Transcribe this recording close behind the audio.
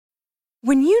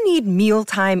When you need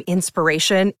mealtime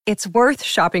inspiration, it's worth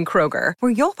shopping Kroger,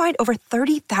 where you'll find over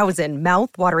 30,000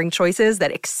 mouth-watering choices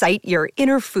that excite your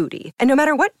inner foodie. And no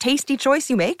matter what tasty choice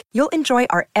you make, you'll enjoy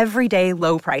our everyday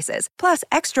low prices, plus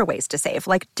extra ways to save,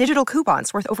 like digital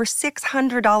coupons worth over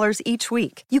 $600 each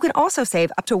week. You can also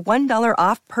save up to $1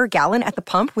 off per gallon at the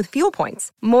pump with fuel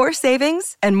points. More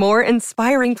savings and more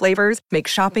inspiring flavors make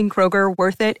shopping Kroger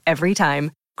worth it every time.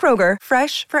 Kroger,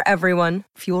 fresh for everyone.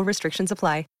 Fuel restrictions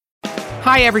apply.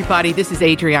 Hi, everybody. This is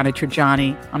Adriana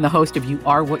Trajani. I'm the host of You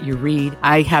Are What You Read.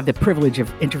 I have the privilege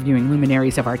of interviewing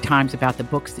luminaries of our times about the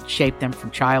books that shaped them from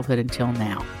childhood until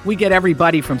now. We get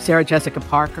everybody from Sarah Jessica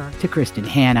Parker to Kristen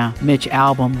Hanna, Mitch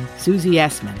Albom, Susie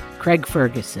Essman, Craig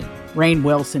Ferguson, Rainn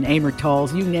Wilson, Amor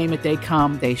Tolls, you name it, they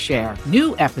come, they share.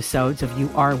 New episodes of You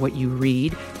Are What You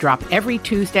Read drop every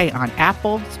Tuesday on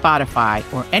Apple, Spotify,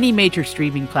 or any major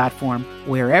streaming platform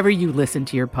wherever you listen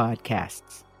to your podcasts.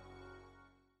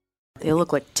 They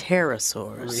look like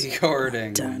pterosaurs.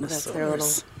 Recording.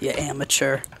 Dinosaurs. You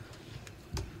amateur.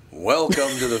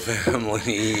 Welcome to the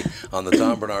family on the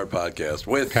Tom Bernard Podcast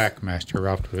with Packmaster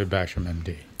Ralph Basham,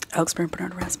 MD. Alex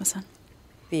Bernard Rasmussen.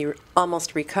 The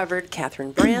almost recovered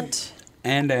Catherine Brandt.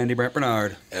 And Andy Brett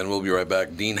Bernard. And we'll be right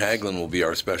back. Dean Haglund will be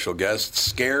our special guest.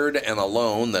 Scared and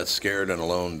Alone. That's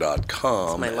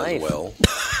scaredandalone.com my life. as well.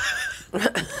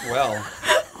 Well.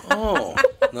 Oh,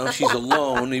 now she's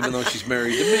alone even though she's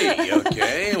married to me.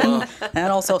 Okay, well. And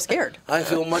also scared. I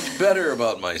feel much better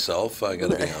about myself, I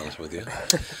got to be honest with you.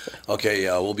 Okay,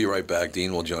 we'll be right back.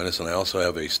 Dean will join us, and I also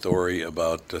have a story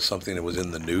about something that was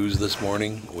in the news this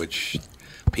morning, which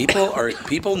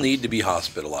people need to be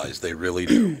hospitalized. They really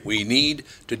do. We need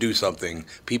to do something.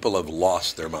 People have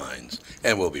lost their minds,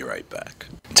 and we'll be right back.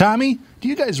 Tommy, do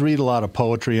you guys read a lot of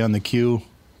poetry on the Q?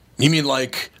 You mean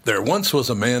like, there once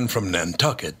was a man from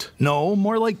Nantucket? No,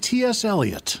 more like T.S.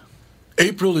 Eliot.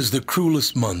 April is the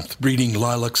cruelest month, breeding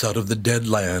lilacs out of the dead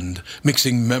land,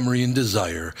 mixing memory and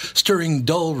desire, stirring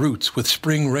dull roots with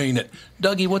spring rain at...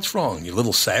 Dougie, what's wrong? You a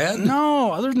little sad?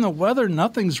 No, other than the weather,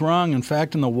 nothing's wrong. In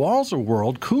fact, in the Walser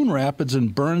world, Coon Rapids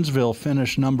and Burnsville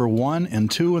finished number 1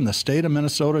 and 2 in the state of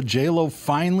Minnesota. J-Lo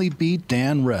finally beat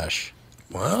Dan Resch.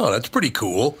 Wow, that's pretty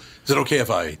cool. Is it okay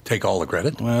if I take all the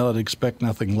credit? Well, I'd expect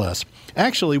nothing less.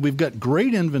 Actually, we've got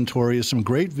great inventory of some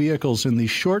great vehicles, and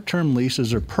these short-term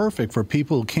leases are perfect for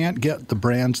people who can't get the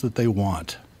brands that they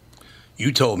want.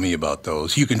 You told me about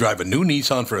those. You can drive a new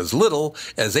Nissan for as little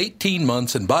as 18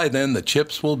 months, and by then the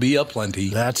chips will be aplenty.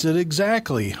 That's it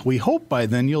exactly. We hope by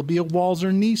then you'll be a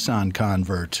Walser Nissan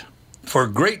convert. For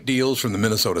great deals from the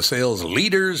Minnesota sales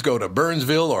leaders, go to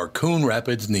Burnsville or Coon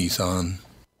Rapids Nissan.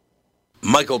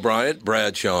 Michael Bryant,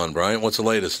 Bradshaw and Bryant, what's the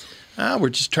latest? We're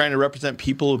just trying to represent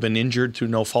people who've been injured through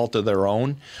no fault of their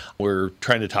own. We're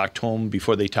trying to talk to them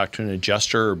before they talk to an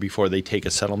adjuster or before they take a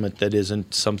settlement that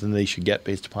isn't something they should get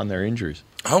based upon their injuries.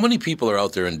 How many people are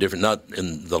out there in different, not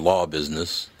in the law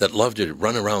business, that love to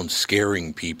run around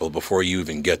scaring people before you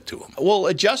even get to them? Well,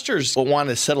 adjusters want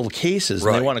to settle cases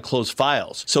and they want to close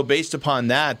files. So based upon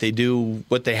that, they do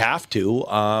what they have to.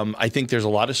 I think there's a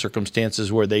lot of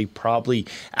circumstances where they probably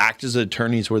act as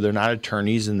attorneys where they're not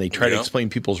attorneys, and they try to explain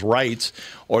people's rights,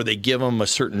 or they give them a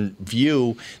certain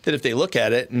view that if they look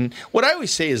at it. And what I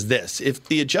always say is this: if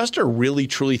the adjuster really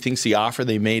truly thinks the offer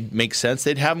they made makes sense,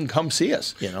 they'd have them come see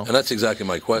us. And that's exactly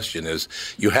my question is,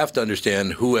 you have to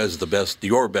understand who has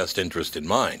your best interest in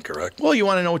mind, correct? Well, you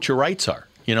want to know what your rights are.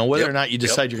 Whether or not you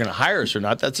decide you're going to hire us or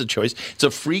not, that's a choice. It's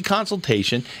a free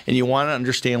consultation, and you want to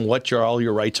understand what all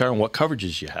your rights are and what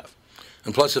coverages you have.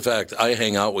 And plus the fact I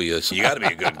hang out with you, so you got to be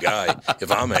a good guy if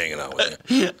I'm hanging out with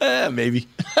you. Maybe.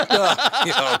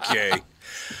 Okay.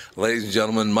 Ladies and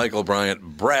gentlemen, Michael Bryant,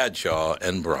 Bradshaw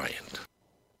and Bryant.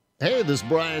 Hey, this is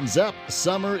Brian Zepp.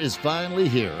 Summer is finally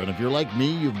here, and if you're like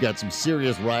me, you've got some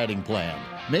serious riding planned.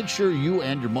 Make sure you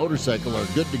and your motorcycle are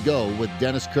good to go with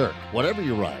Dennis Kirk. Whatever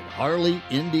you ride, Harley,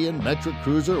 Indian, Metric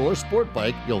Cruiser, or Sport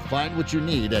Bike, you'll find what you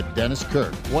need at Dennis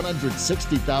Kirk.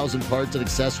 160,000 parts and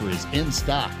accessories in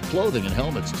stock. Clothing and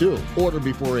helmets, too. Order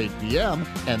before 8 p.m.,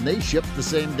 and they ship the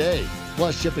same day.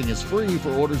 Plus, shipping is free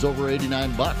for orders over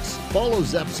 $89. Follow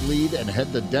Zepp's lead and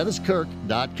head to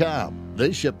DennisKirk.com.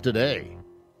 They ship today.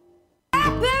 I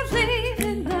believe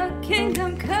in the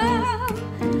kingdom come.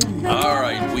 All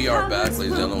right, we are back,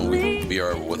 ladies and gentlemen. We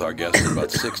are with our guest in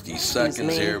about 60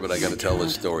 seconds here, but I got to tell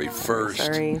this story first.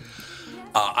 Sorry.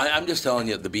 I'm just telling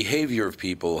you, the behavior of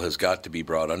people has got to be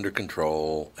brought under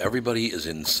control. Everybody is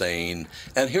insane.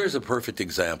 And here's a perfect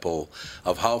example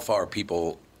of how far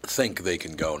people think they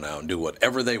can go now and do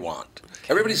whatever they want. Okay.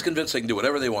 Everybody's convinced they can do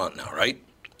whatever they want now, right?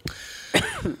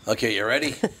 Okay, you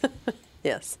ready?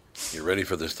 Yes. You ready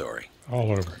for the story?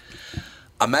 All over.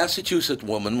 A Massachusetts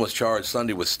woman was charged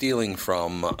Sunday with stealing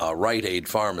from a Rite Aid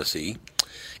pharmacy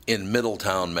in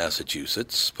Middletown,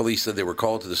 Massachusetts. Police said they were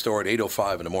called to the store at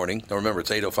 8:05 in the morning. Now remember,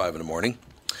 it's 8:05 in the morning.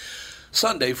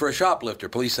 Sunday for a shoplifter.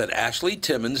 Police said Ashley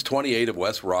Timmons, 28, of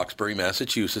West Roxbury,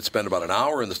 Massachusetts, spent about an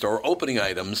hour in the store opening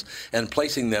items and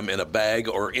placing them in a bag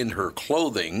or in her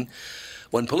clothing.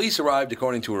 When police arrived,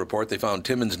 according to a report, they found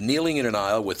Timmons kneeling in an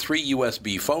aisle with 3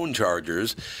 USB phone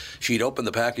chargers. She'd opened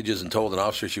the packages and told an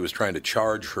officer she was trying to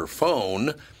charge her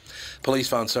phone. Police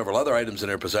found several other items in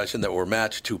her possession that were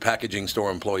matched to packaging store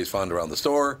employees found around the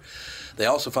store. They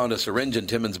also found a syringe in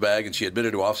Timmons' bag, and she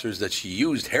admitted to officers that she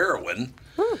used heroin.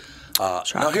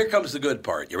 Now here comes the good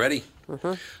part. You ready?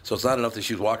 Mm-hmm. So it's not enough that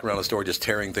she was walking around the store just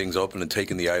tearing things open and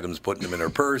taking the items, putting them in her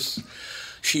purse.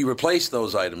 She replaced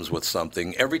those items with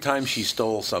something. Every time she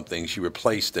stole something, she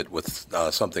replaced it with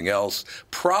something else,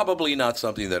 probably not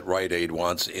something that Rite Aid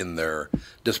wants in their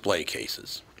display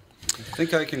cases. I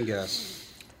think I can guess.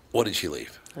 What did she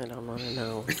leave? I don't want to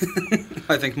know.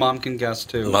 I think Mom can guess,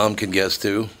 too. Mom can guess,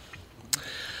 too?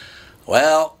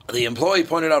 Well, the employee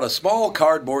pointed out a small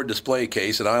cardboard display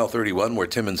case in aisle 31 where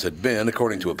Timmons had been,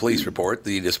 according to a police report.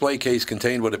 The display case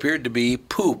contained what appeared to be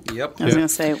poop. Yep. I was going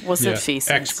to say, was it feces?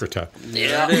 Excreta.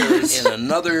 Yeah, it is. In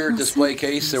another display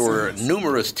case, there were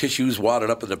numerous tissues wadded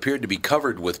up that appeared to be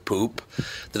covered with poop.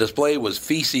 The display was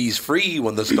feces-free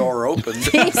when the store opened.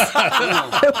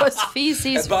 It was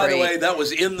feces-free. And by the way, that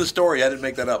was in the story. I didn't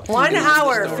make that up. 1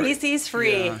 hour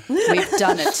feces-free. Yeah. We've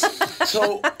done it.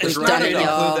 So it's Does not Rite Aid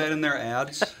enough. include that in their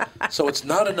ads? So it's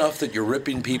not enough that you're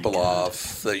ripping people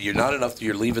off. That you're not enough that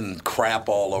you're leaving crap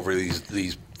all over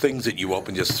these things that you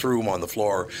open. Just threw them on the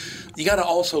floor. You got to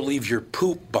also leave your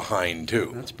poop behind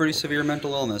too. That's pretty severe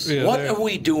mental illness. Yeah, what are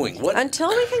we doing? What? Until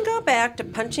we can go back to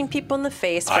punching people in the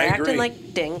face for I acting agree.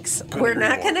 like dinks, Couldn't we're agree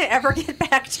not more. going to ever get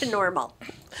back to normal.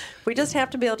 We just have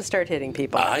to be able to start hitting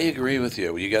people. I agree with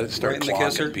you. You got to start Right in the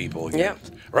kisser? clocking people again. Yep.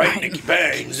 Right, Nicky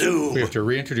Bang, zoom. We have to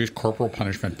reintroduce corporal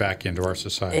punishment back into our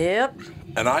society. Yep.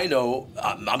 And I know,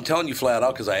 I'm telling you flat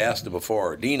out because I asked him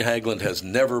before, Dean Haglund has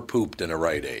never pooped in a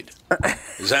Rite Aid.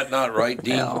 Is that not right,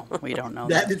 Dean? No, we don't know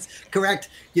That is correct.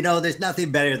 You know, there's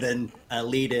nothing better than a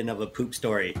lead-in of a poop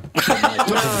story.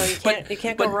 No, you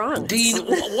can't go wrong. Dean,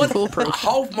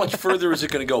 how much further is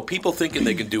it going to go? People thinking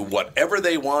they can do whatever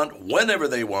they want, whenever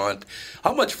they want.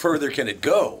 How much further can it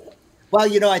go? Well,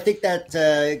 you know, I think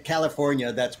that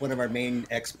California, that's one of our main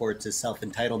exports is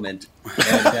self-entitlement.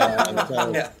 And,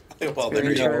 so, Yeah. Well, there you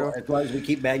you go. know, as long as we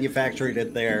keep manufacturing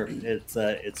it there, it's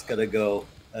going to go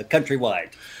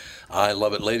countrywide. I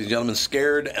love it. Ladies and gentlemen,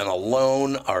 Scared and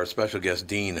Alone, our special guest,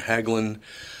 Dean Haglund.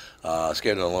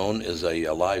 Scared and Alone is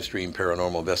a live stream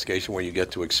paranormal investigation where you get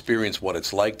to experience what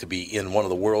it's like to be in one of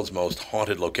the world's most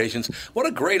haunted locations. What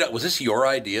a great... Was this your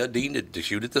idea, Dean, to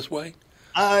shoot it this way?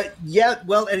 Yeah,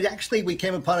 well, and actually we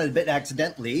came upon it a bit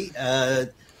accidentally.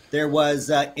 There was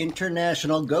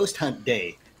International Ghost Hunt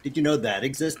Day. Did you know that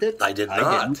existed? I did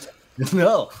not. Didn't.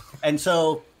 No. And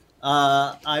so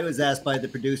I was asked by the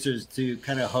producers to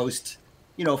kind of host,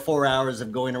 4 hours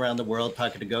of going around the world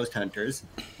talking to ghost hunters.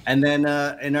 And then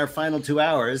in our final 2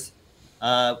 hours,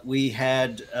 we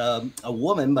had a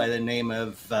woman by the name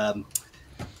of,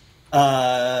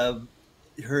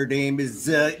 her name is,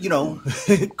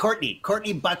 Courtney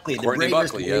Buckley. Courtney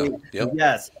Buckley, yeah. Yep.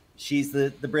 Yes. She's the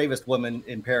bravest woman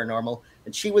in paranormal.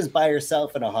 And she was by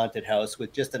herself in a haunted house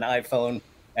with just an iPhone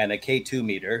and a K2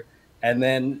 meter. And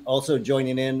then also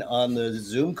joining in on the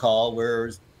Zoom call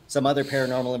were some other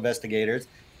paranormal investigators.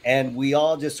 And we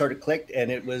all just sort of clicked, and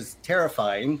it was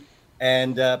terrifying.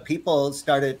 And people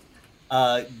started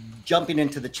jumping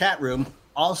into the chat room,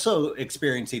 also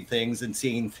experiencing things and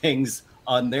seeing things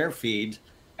on their feed.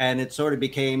 And it sort of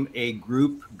became a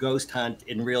group ghost hunt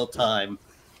in real time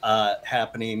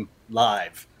happening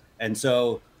live. And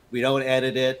so we don't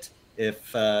edit it.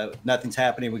 If nothing's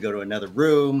happening, we go to another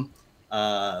room.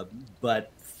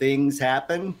 But things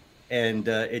happen, and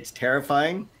it's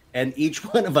terrifying. And each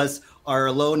one of us are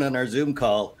alone on our Zoom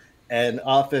call. And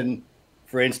often,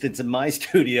 for instance, in my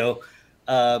studio,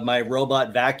 my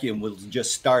robot vacuum will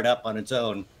just start up on its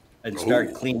own and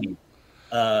start cleaning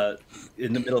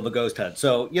in the middle of a ghost hunt.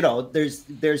 So,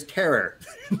 there's terror.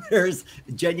 There's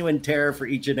genuine terror for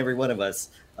each and every one of us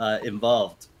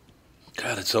involved.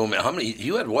 God, it's so many. How many?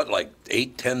 You had what, like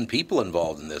 8, 10 people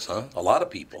involved in this, huh? A lot of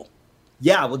people.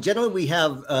 Yeah, well, generally we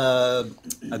have a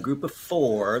group of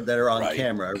 4 that are on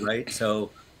camera, right?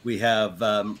 So we have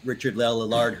Richard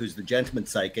Lillard, who's the gentleman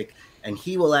psychic, and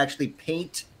he will actually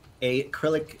paint a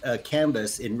acrylic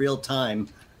canvas in real time,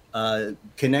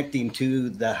 connecting to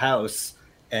the house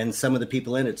and some of the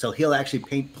people in it. So he'll actually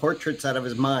paint portraits out of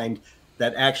his mind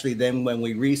that actually then, when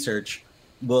we research,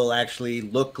 will actually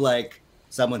look like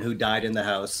someone who died in the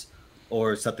house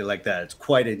or something like that. It's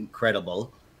quite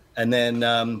incredible. And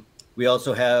then we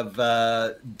also have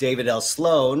David L.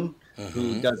 Sloan,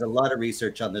 who does a lot of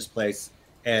research on this place.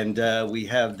 And we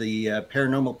have the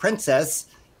paranormal princess,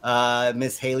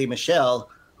 Miss Haley Michelle,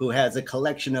 who has a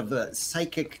collection of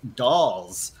psychic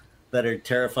dolls that are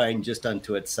terrifying just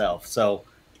unto itself. So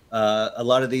a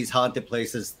lot of these haunted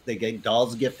places, they get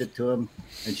dolls gifted to them,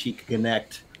 and she can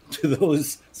connect to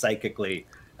those psychically.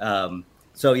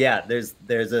 So yeah,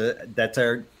 that's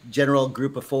our general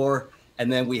group of 4.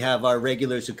 And then we have our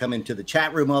regulars who come into the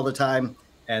chat room all the time,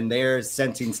 and they're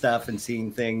sensing stuff and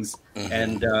seeing things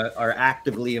and are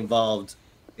actively involved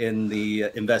in the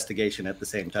investigation at the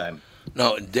same time.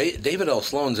 Now, David L.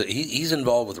 Sloan's, he's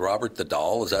involved with Robert the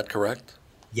Doll, is that correct?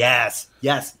 Yes.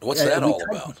 What's that all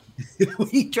about?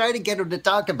 We try to get him to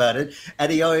talk about it,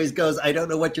 and he always goes, I don't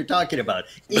know what you're talking about.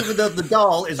 Even though the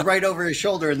doll is right over his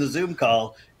shoulder in the Zoom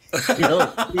call,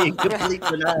 being complete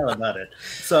denial about it.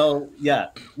 So, yeah,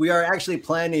 we are actually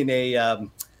planning a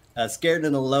Scared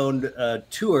and Alone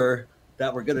tour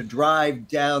that we're going to drive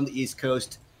down the East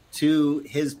Coast to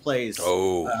his place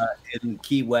in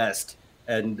Key West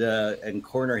and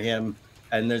corner him.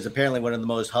 And there's apparently one of the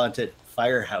most haunted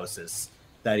firehouses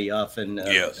that he often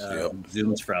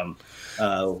zooms from,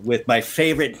 with my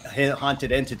favorite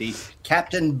haunted entity,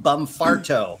 Captain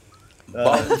Bumfarto.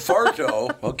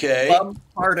 Bumfarto, okay.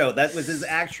 Bumfarto, that was his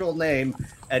actual name,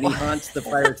 and he haunts the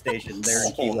fire station there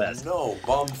in Key West. No,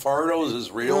 Bumfarto is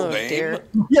his real name? Dear.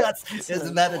 Yes,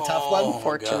 isn't that a tough one?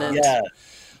 Unfortunate. Yeah.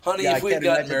 Honey, if we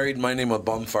got married, my name was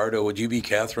Bumfarto, would you be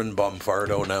Catherine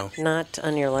Bumfarto now? Not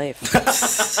on your life.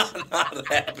 Not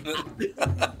happening.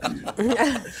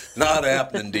 Not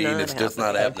happening, Dean. It's just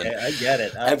not happening. Okay, I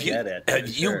get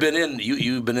it. You've been in.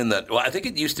 You've been in that. Well, I think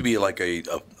it used to be like a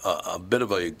bit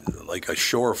of a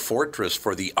shore fortress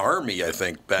for the Army. I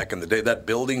think back in the day, that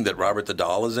building that Robert the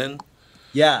Doll is in.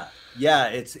 Yeah.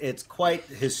 It's quite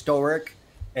historic,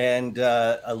 and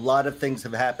a lot of things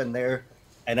have happened there.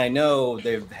 And I know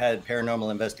they've had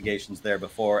paranormal investigations there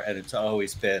before, and it's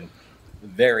always been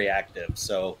very active.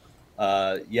 So,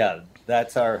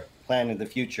 that's our plan in the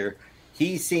future.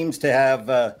 He seems to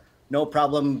have no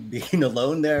problem being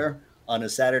alone there on a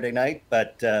Saturday night,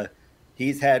 but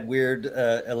he's had weird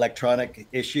electronic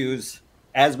issues,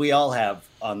 as we all have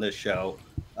on this show.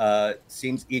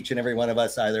 Seems each and every one of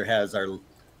us either has our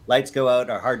lights go out,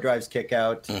 our hard drives kick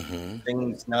out,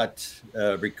 things not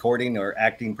recording or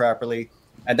acting properly.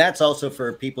 And that's also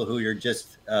for people who are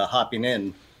just hopping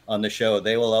in on the show.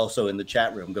 They will also in the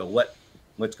chat room go,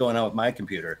 what's going on with my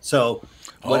computer? So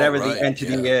whatever the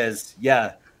entity is,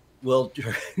 we'll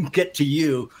get to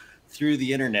you through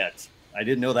the internet. I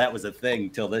didn't know that was a thing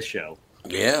till this show.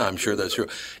 Yeah, I'm sure that's true.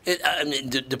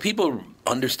 Do people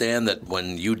understand that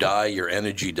when you die, your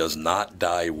energy does not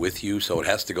die with you, so it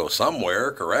has to go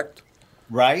somewhere, correct?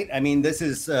 Right. I mean, this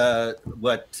is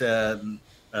what...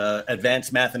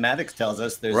 advanced mathematics tells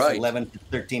us there's 11 to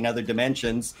 13 other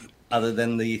dimensions other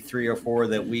than the 3 or 4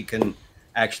 that we can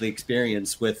actually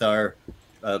experience with our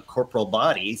corporal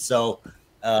body. So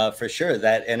for sure,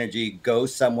 that energy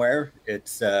goes somewhere.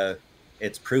 It's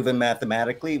proven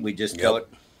mathematically. We just don't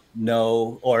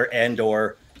know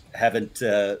or haven't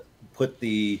put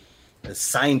the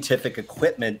scientific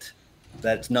equipment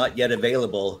that's not yet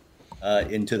available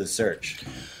into the search.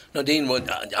 Now, Dean,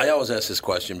 I always ask this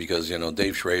question because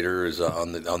Dave Schrader is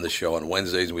on the show on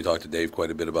Wednesdays, and we talk to Dave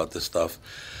quite a bit about this stuff.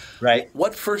 Right.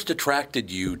 What first attracted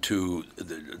you to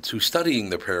studying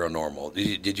the paranormal?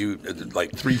 Did you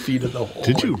like 3 feet of the hole?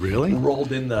 Did you really?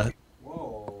 Rolled in the.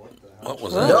 What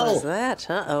was that? that? What was that?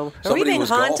 Uh-oh. Are Somebody we being was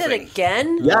haunted golfing.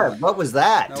 again? Yeah, what was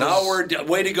that? Now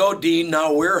way to go, Dean.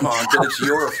 Now we're haunted. It's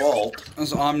your fault. It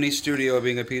was Omni Studio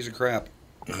being a piece of crap.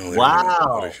 Oh,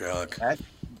 wow. What a shock.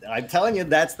 I'm telling you,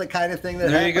 that's the kind of thing that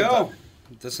There you happens.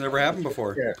 go. This never happened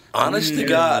before. Honest to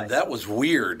God, that was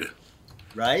weird.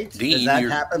 Right? Dean, Has that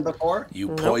happened before? You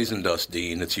poisoned us,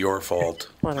 Dean. It's your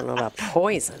fault. I don't know about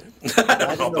poison. I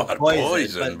don't know about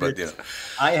poison, but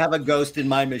I have a ghost in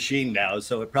my machine now,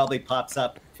 so it probably pops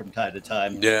up from time to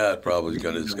time. Yeah, it probably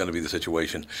is going to be the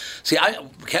situation. See,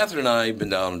 Catherine and I have been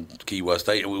down Key West.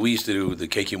 We used to do the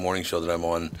KQ Morning Show that I'm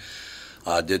on.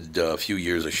 Did a few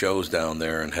years of shows down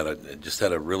there and had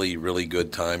a really, really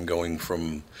good time going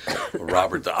from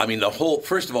Robert. I mean,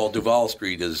 first of all, Duval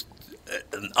Street is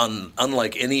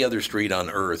unlike any other street on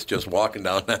earth. Just walking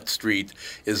down that street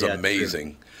is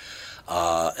amazing.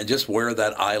 And just where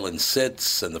that island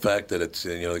sits and the fact that it's,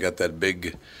 they got that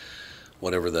big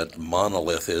whatever that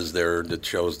monolith is there that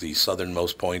shows the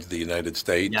southernmost point of the United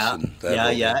States. Yeah, and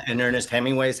that And Ernest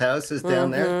Hemingway's house is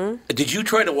down there. Did you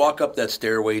try to walk up that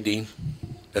stairway, Dean?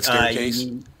 That staircase?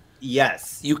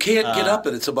 Yes. You can't get up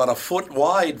it. It's about a foot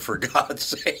wide, for God's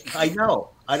sake. I know.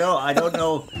 I don't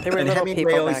know. There were and little Hemingway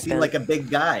people always back seemed then. like a big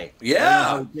guy. Yeah. I don't know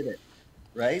how he did it.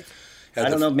 Right? Had I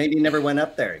don't the- know. Maybe he never went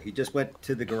up there. He just went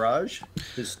to the garage,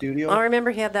 his studio. I remember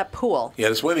he had that pool. He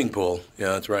had a swimming pool.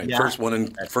 Yeah, that's right. Yeah, first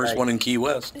one that's in Key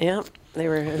West. Yep.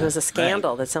 It was a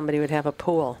scandal that somebody would have a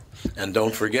pool. And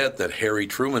don't forget that Harry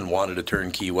Truman wanted to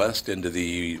turn Key West into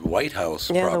the White House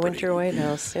Yeah, property. the Winter White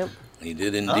House. Yep. He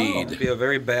did It'd indeed. be a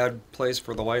very bad place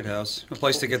for the White House. A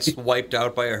place that gets wiped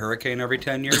out by a hurricane every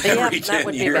 10 years. Yeah, Every that 10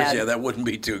 would be years, bad. yeah, that wouldn't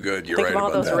be too good. You're Think right of all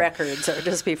about those that. records that would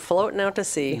just be floating out to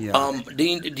sea. Yeah.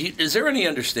 Dean, is there any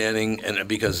understanding, and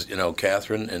because,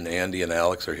 Catherine and Andy and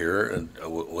Alex are here and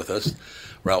with us,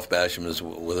 Ralph Basham is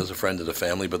with us, a friend of the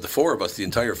family, but the four of us, the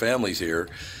entire family's here,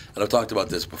 and I've talked about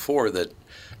this before, that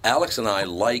Alex and I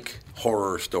like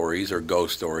horror stories or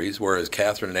ghost stories, whereas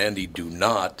Catherine and Andy do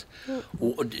not.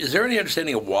 Is there any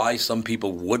understanding of why some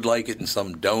people would like it and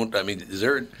some don't? I mean, is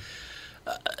there...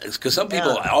 Because some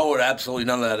people, absolutely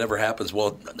none of that ever happens.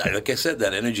 Well, like I said,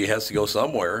 that energy has to go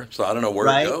somewhere, so I don't know where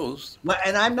it goes. Well,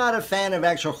 and I'm not a fan of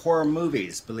actual horror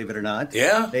movies, believe it or not.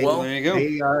 Yeah, well, there you go.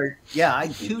 They are,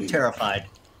 I'm too terrified,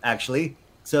 actually.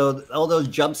 So all those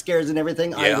jump scares and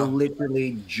everything, I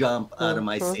literally jump out of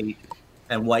my seat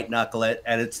and white knuckle it,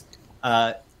 and it's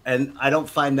and I don't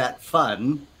find that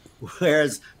fun.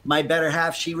 Whereas my better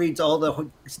half, she reads all the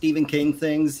Stephen King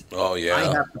things. Oh, yeah.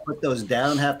 I have to put those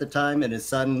down half the time. And his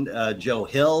son, Joe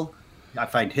Hill, I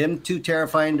find him too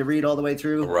terrifying to read all the way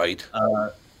through. Right.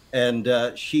 And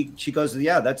she goes,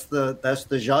 that's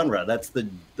the genre. That's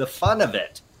the fun of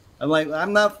it. I'm like,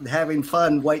 I'm not having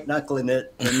fun white knuckling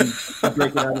it and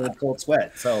breaking out in a cold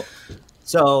sweat. So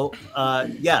So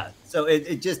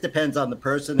it just depends on the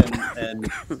person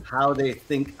and how they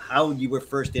think, how you were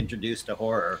first introduced to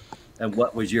horror, and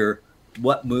what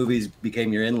movies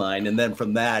became your inline, and then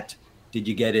from that, did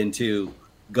you get into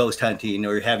ghost hunting,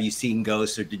 or have you seen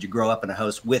ghosts, or did you grow up in a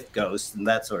house with ghosts and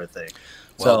that sort of thing?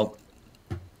 Well,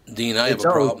 so, Dean, I have a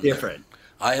problem. Different.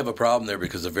 I have a problem there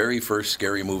because the very first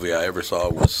scary movie I ever saw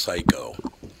was Psycho.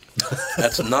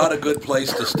 That's not a good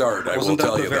place to start. I will tell you that.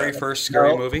 Wasn't that the very first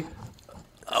scary movie?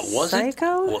 Was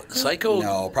Psycho? it? Well, Psycho?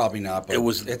 No, probably not. But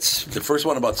it's the first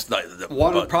one about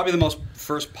probably the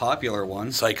first popular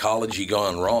one. Psychology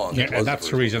gone wrong. Yeah, and that's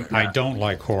the reason I don't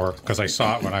like horror, because I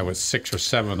saw it when I was 6 or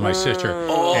 7 with my sister,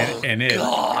 and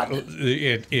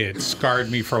it scarred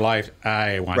me for life.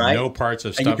 I want no parts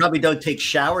of stuff. And you probably don't take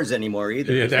showers anymore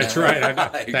either. Yeah, that's right.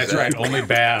 That's right. Only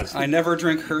baths. I never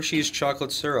drink Hershey's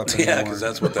chocolate syrup anymore. Yeah, because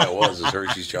that's what that was, is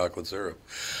Hershey's chocolate syrup.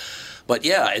 But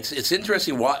yeah, it's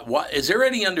interesting. Why is there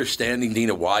any understanding, Dean,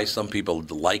 of why some people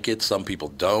like it, some people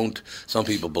don't? Some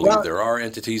people believe there are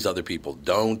entities, other people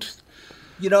don't.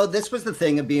 You know, this was the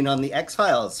thing of being on the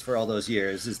X-Files for all those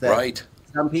years, is that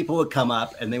some people would come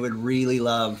up and they would really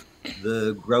love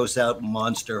the gross out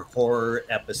monster horror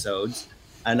episodes,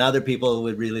 and other people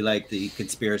would really like the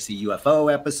conspiracy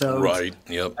UFO episodes. Right,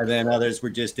 yep. And then others were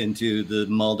just into the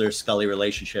Mulder-Scully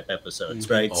relationship episodes,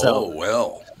 right? Oh,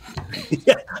 well.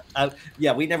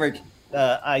 We never.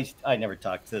 I never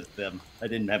talked to them. I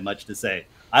didn't have much to say.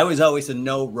 I was always a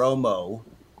no Romo,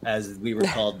 as we were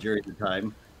called during the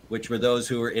time, which were those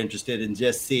who were interested in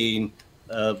just seeing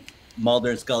Mulder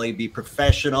and Scully be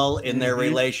professional in their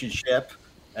relationship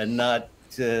and not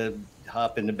to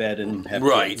hop into bed and have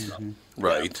kids.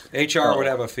 Right. HR would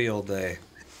have a field day.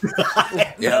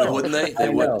 Yeah, wouldn't they? They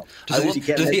would. Does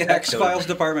the X-Files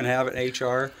department have an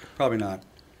HR? Probably not.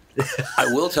 I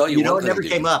will tell you, it never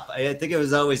came up. I think it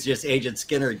was always just Agent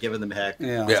Skinner giving them heck.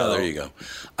 Yeah, there you go.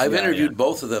 I've interviewed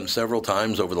both of them several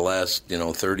times over the last,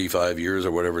 35 years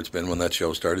or whatever it's been when that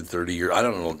show started, 30 years. I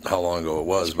don't know how long ago it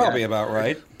was. It's probably about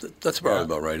right. That's probably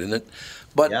about right, isn't it?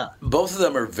 But both of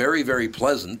them are very, very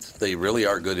pleasant. They really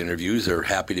are good interviews. They're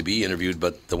happy to be interviewed.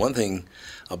 But the one thing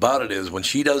about it is when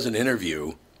she does an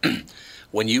interview,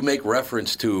 when you make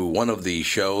reference to one of the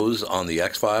shows on the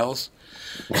X-Files,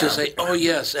 she'll say, "Oh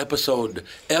yes, episode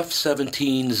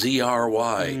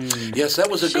F17ZRY. Yes, that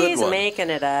was a good one." She's making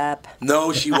it up.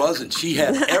 No, she wasn't. She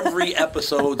had every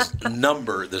episode's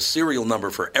number, the serial number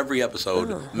for every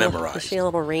episode memorized. Is she a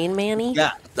little Rain Manny?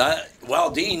 Yeah.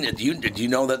 Well, Dean, did you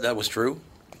know that was true?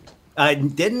 I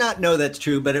did not know that's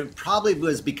true, but it probably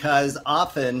was because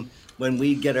often when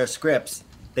we get our scripts,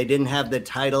 they didn't have the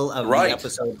title of the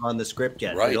episode on the script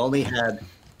yet. Right. We only had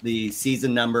the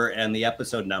season number and the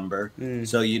episode number.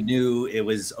 So you knew it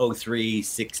was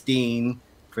 0316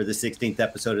 for the 16th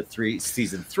episode of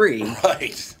season 3.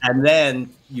 Right. And then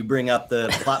you bring up the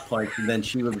plot points, and then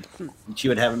she would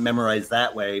have it memorized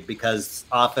that way, because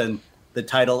often the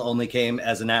title only came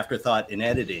as an afterthought in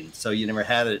editing. So you never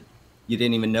had it. You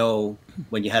didn't even know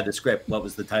when you had the script what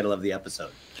was the title of the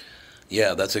episode.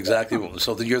 Yeah, that's exactly what,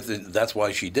 so that's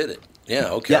why she did it. Yeah,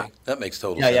 okay. Yeah. That makes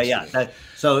total sense. Yeah.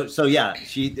 So yeah,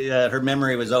 she her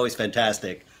memory was always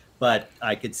fantastic, but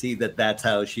I could see that's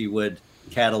how she would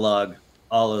catalog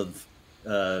all of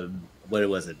what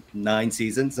was it, 9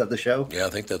 seasons of the show? Yeah, I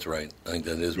think that's right. I think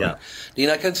that is right. Dean,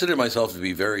 I consider myself to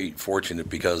be very fortunate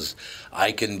because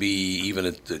I can be, even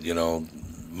at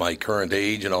my current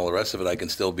age and all the rest of it, I can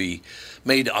still be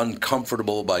made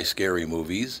uncomfortable by scary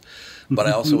movies. But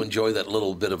I also enjoy that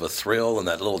little bit of a thrill and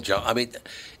that little jump. I mean,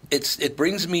 it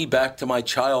brings me back to my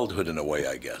childhood in a way,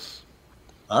 I guess.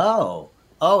 Oh,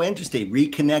 interesting.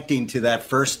 Reconnecting to that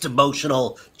first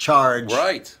emotional charge.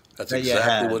 Right. That's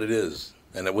exactly what it is.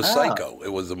 And it was Psycho.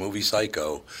 It was the movie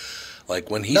Psycho.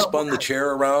 Like when he spun the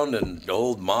chair around and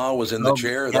old Ma was in the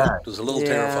chair, that was a little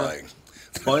terrifying.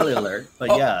 Spoiler alert,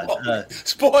 but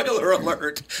spoiler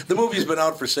alert. The movie's been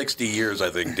out for 60 years, I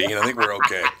think, Dean. I think we're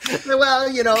okay. Well,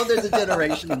 there's a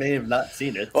generation that may have not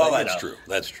seen it. Well, that's true.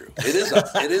 That's true.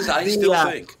 It is. I still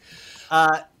think.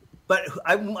 But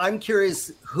I'm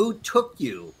curious, who took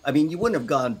you? I mean, you wouldn't have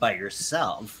gone by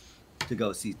yourself to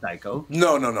go see Psycho.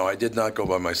 No. I did not go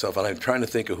by myself. And I'm trying to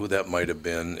think of who that might have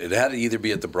been. It had to either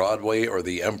be at the Broadway or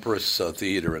the Empress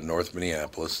Theater in North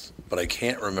Minneapolis. But I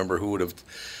can't remember who would have.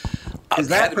 Because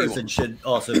that person should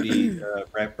also be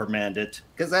reprimanded.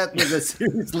 Because that was a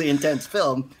seriously intense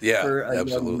film for a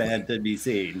young man to be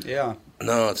seen. Yeah.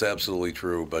 No, it's absolutely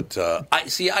true. But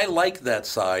I like that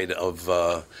side of.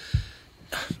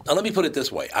 Now, let me put it this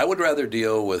way. I would rather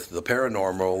deal with the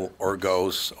paranormal or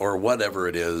ghosts or whatever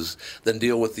it is than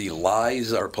deal with the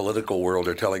lies our political world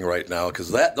are telling right now, because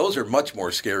those are much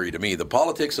more scary to me. The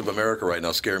politics of America right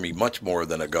now scare me much more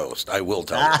than a ghost. I will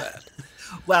tell you that.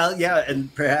 Well, yeah,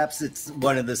 and perhaps it's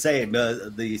one of the same,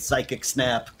 the psychic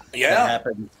snap that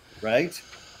happens, right?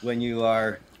 When you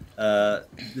are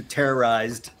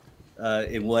terrorized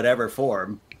in whatever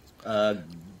form,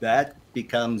 that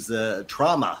becomes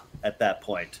trauma. At that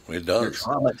point, it does. You're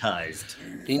traumatized.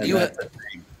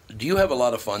 Do you have a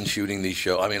lot of fun shooting these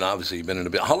shows? I mean, obviously you've been in a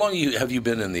bit. How long have you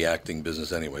been in the acting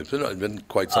business anyway? It's been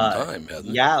quite some time, hasn't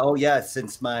it? Yeah. Oh, yeah.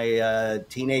 Since my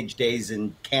teenage days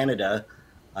in Canada,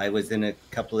 I was in a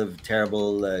couple of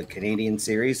terrible Canadian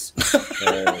series.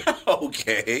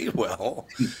 Okay. Well,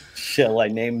 shall I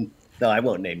name? No, I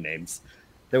won't name names.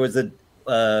 There was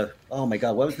oh my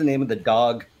God, what was the name of the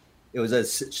dog? It was a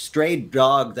stray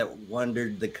dog that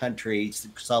wandered the country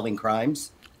solving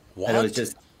crimes. What? And it was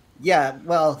just,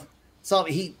 so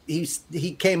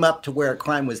he came up to where a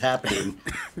crime was happening,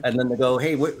 and then they go,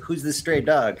 "Hey, who's this stray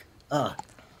dog?"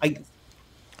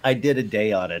 I did a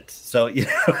day on it, so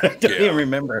I don't even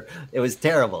remember. It was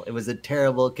terrible. It was a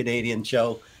terrible Canadian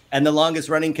show, and the longest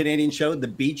running Canadian show, The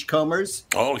Beachcombers.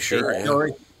 Oh, sure.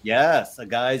 Yes, the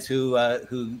guys who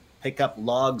pick up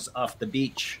logs off the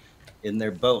beach in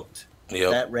their boat. Yep.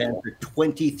 That ran for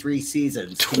 23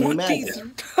 seasons. Can you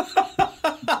imagine?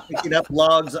 Picking up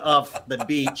logs off the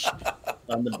beach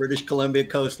on the British Columbia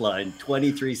coastline.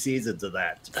 23 seasons of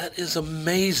that. That is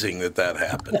amazing that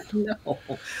happened. No.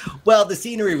 Well, the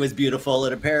scenery was beautiful,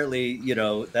 and apparently,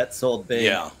 that sold big.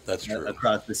 Yeah, that's true.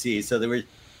 Across the sea. So there were,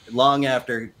 long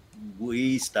after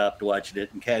we stopped watching it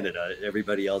in Canada,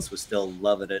 everybody else was still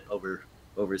loving it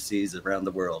overseas around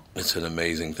the world. It's an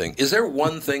amazing thing. Is there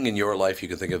one thing in your life you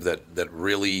can think of that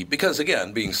really, because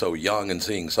again, being so young and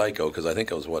seeing Psycho, because I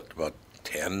think I was about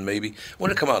 10 maybe? When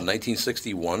did it come out?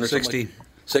 1961 or 60. Something?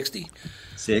 60?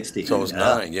 60. So I was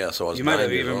 9, so I was 9. You might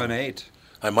have even been 8.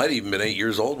 I might have even been 8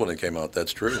 years old when it came out.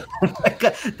 That's true. Oh my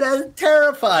God, that's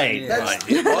terrifying. Yeah.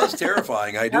 It was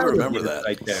terrifying. I do remember that.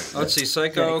 Right there. Let's see.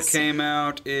 Psycho came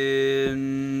out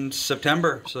in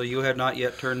September, so you had not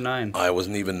yet turned 9. I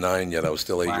wasn't even 9 yet. I was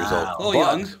still 8 years old. A little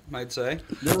young, I'd say.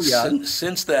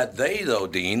 Since that day, though,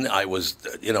 Dean, I was,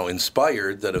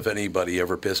 inspired that if anybody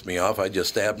ever pissed me off, I'd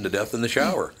just stab them to death in the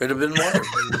shower. It'd have been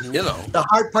wonderful. The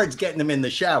hard part's getting them in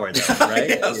the shower, though, right?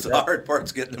 Yes, the hard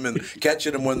part's getting them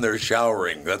catching them when they're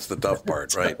showering. That's the tough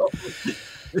part, right?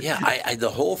 Yeah, I the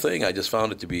whole thing, I just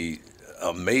found it to be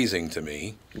amazing to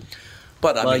me.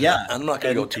 But I'm not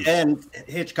going to go too far. And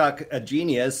Hitchcock, a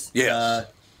genius. Yes.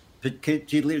 The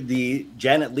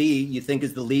Janet Leigh, you think,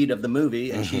 is the lead of the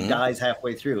movie, and she dies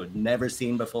halfway through. Never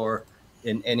seen before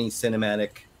in any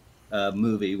cinematic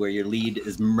movie where your lead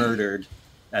is murdered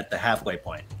at the halfway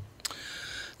point.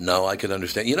 No, I could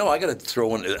understand. You know, I got to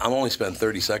throw in. I'll only spend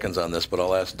 30 seconds on this, but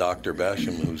I'll ask Dr.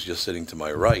 Basham, who's just sitting to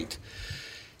my right.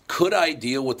 Could I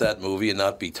deal with that movie and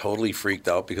not be totally freaked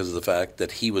out because of the fact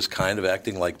that he was kind of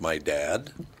acting like my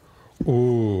dad?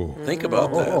 Ooh. Think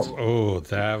about that. Oh,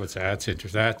 that's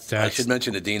interesting. That's I should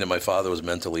mention to Dean that my father was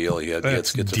mentally ill. He had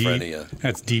schizophrenia.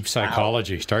 That's deep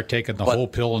psychology. Start taking the whole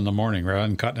pill in the morning rather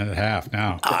than cutting it in half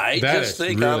now. That is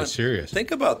really serious.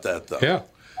 Think about that, though. Yeah.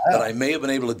 That I may have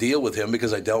been able to deal with him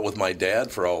because I dealt with my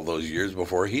dad for all those years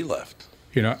before he left.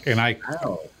 You know, and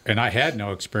I had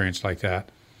no experience like that.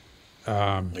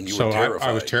 And you so were terrified.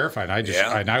 I was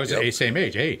terrified. I was the same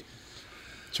age, 8.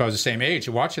 So I was the same age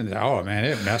watching that. Oh man,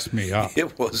 it messed me up.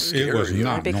 It was scary. It was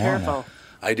not Be normal. careful.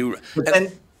 I do. But then,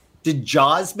 did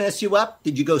Jaws mess you up?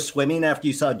 Did you go swimming after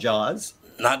you saw Jaws?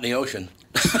 Not in the ocean.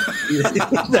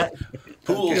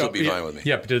 Pools would be fine with me.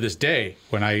 Yeah, but to this day,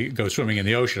 when I go swimming in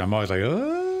the ocean, I'm always like, I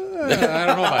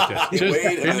don't know about this.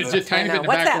 Just a tiny bit in the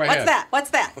back of my head. What's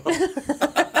that?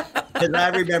 Because I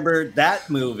remember that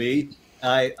movie.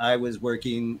 I was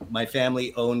working. My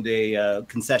family owned a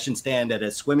concession stand at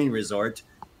a swimming resort,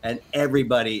 and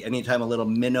everybody, anytime a little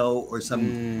minnow or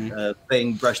some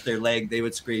thing brushed their leg, they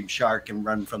would scream "shark" and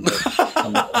run from the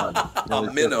pond.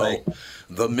 A minnow,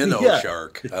 the minnow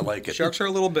shark. I like it. Sharks are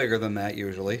a little bigger than that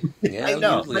usually. Yeah, I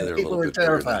know, usually but they're a people little were bit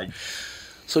bigger than that. terrified.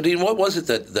 So, Dean, what was it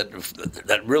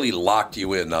that really locked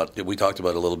you in? Now, we talked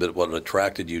about a little bit what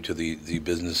attracted you to the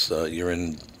business you're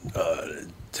in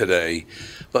today,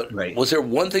 but was there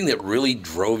one thing that really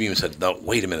drove you and said, "No,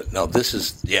 wait a minute, no, this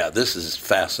is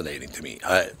fascinating to me"?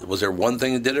 Was there one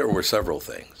thing that did it, or were several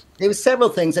things? It was several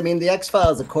things. I mean, the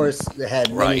X-Files, of course,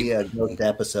 had many growth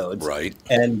episodes, right?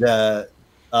 And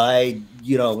I,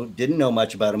 didn't know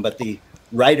much about them, but the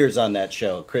writers on that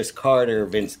show, Chris Carter,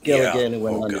 Vince Gilligan, who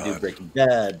went on to do Breaking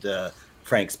Bad,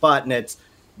 Frank Spotnitz,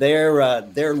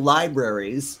 their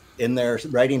libraries in their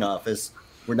writing office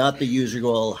were not the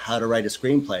usual how to write a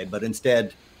screenplay, but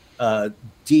instead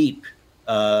deep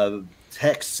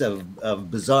texts of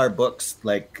bizarre books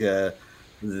like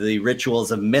the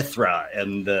Rituals of Mithra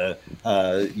and the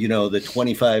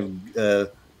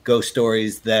 25 ghost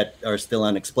stories that are still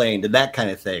unexplained and that kind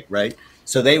of thing, right?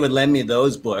 So they would lend me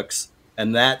those books.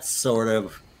 And that's sort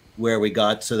of where we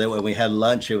got, so that when we had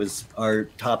lunch, it was our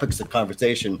topics of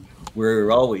conversation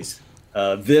were always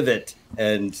vivid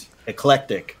and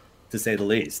eclectic, to say the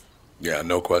least. Yeah,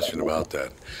 no question about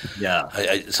that. Yeah.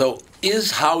 So is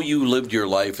how you lived your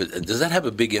life, does that have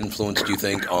a big influence, do you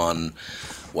think, on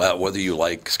whether you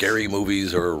like scary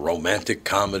movies or romantic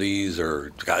comedies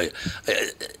or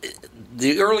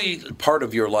the early part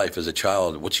of your life as a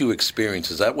child, what you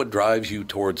experience, is that what drives you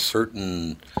towards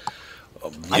certain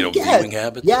viewing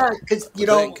habits? Yeah, because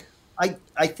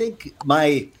I think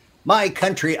my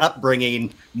country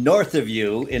upbringing north of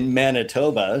you in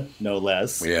Manitoba, no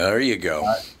less. Yeah, there you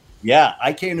go.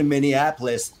 I came to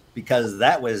Minneapolis because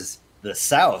that was the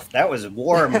South. That was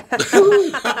warm.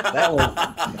 That was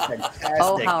fantastic.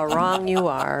 Oh, how wrong you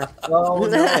are. Oh,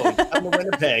 no. I'm in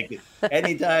Winnipeg.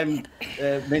 Anytime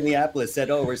Minneapolis said,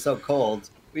 "Oh, we're so cold,"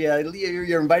 yeah,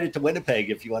 you're invited to Winnipeg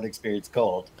if you want to experience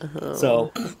cold.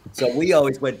 So we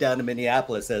always went down to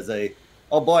Minneapolis as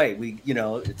oh boy,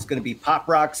 it's going to be Pop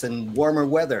Rocks and warmer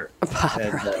weather.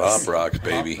 Pop Rocks,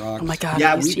 baby. Oh my God.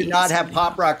 Yeah, we did not have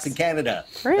Pop Rocks in Canada.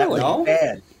 Really? That was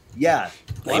bad. Yeah.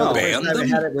 They The banned first time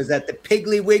them? I had it was at the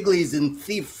Piggly Wigglies in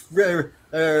Thief River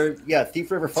Falls.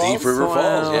 Thief River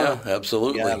Falls, yeah,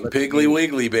 absolutely. Yeah, Piggly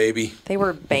Wiggly, baby. They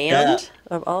were banned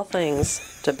of all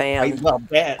things to ban.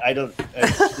 Banned. I don't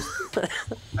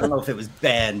know if it was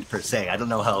banned per se. I don't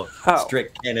know how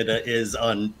strict Canada is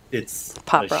on its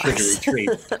Pop sugary Rocks. treat.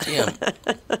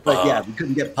 But we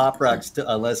couldn't get Pop Rocks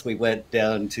unless we went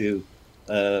down to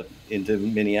into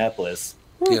Minneapolis.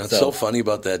 It's so funny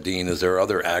about that, Dean, is there are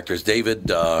other actors. David,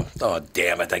 damn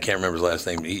it, I can't remember his last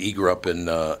name. He grew up in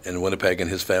Winnipeg, and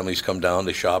his family's come down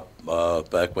to shop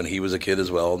back when he was a kid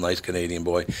as well. Nice Canadian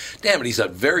boy. Damn it, he's a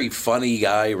very funny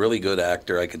guy, really good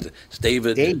actor. It's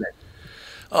David.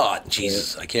 Oh,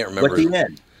 Jesus, I can't remember. What's he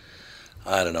in?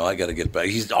 I don't know. I got to get back.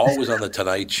 He's always on the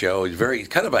Tonight Show. He's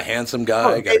kind of a handsome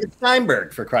guy. David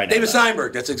Steinberg, for crying out loud. David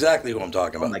Steinberg. That's exactly who I'm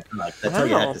talking about. Oh my God, that's all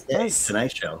you have to say.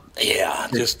 Tonight Show. Yeah,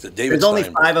 just David. There's only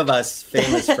Steinberg. 5 of us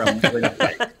famous from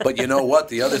Winnipeg. But you know what?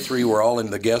 The other 3 were all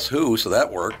in the Guess Who, so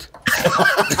that worked.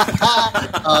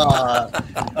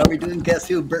 Are we doing Guess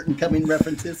Who? Burton Cumming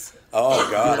references?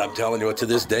 Oh, God, I'm telling you what, to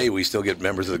this day, we still get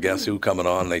members of the Guess Who coming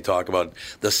on, and they talk about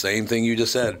the same thing you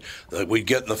just said. That we'd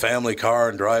get in the family car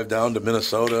and drive down to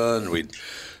Minnesota, and we'd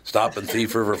stop in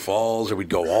Thief River Falls, or we'd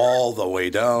go all the way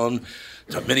down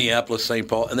to Minneapolis, St.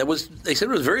 Paul. And they said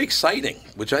it was very exciting,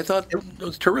 which I thought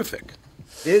was terrific.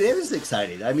 It was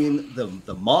exciting. I mean,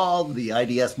 the mall, the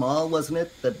IDS mall, wasn't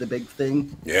it? The big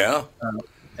thing. Yeah.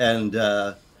 And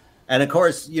of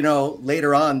course,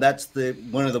 later on, that's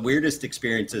one of the weirdest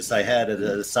experiences I had at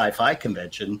a sci-fi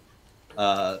convention,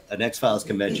 an X-Files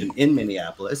convention in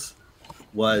Minneapolis.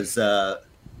 Was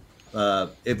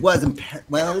it wasn't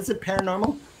is it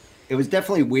paranormal? It was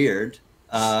definitely weird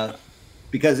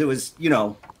because it was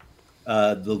the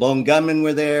Lone Gunmen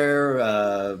were there,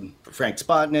 Frank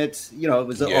Spotnitz. It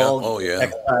was all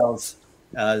X-Files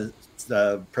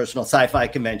personal sci-fi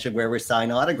convention where we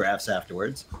sign autographs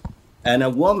afterwards. And a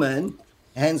woman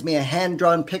hands me a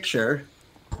hand-drawn picture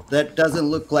that doesn't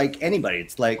look like anybody.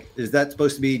 It's like, is that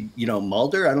supposed to be,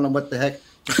 Mulder? I don't know what the heck.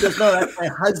 She goes, no, that's my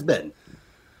husband.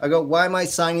 I go, why am I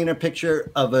signing a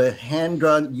picture of a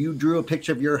hand-drawn? You drew a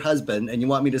picture of your husband and you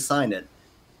want me to sign it.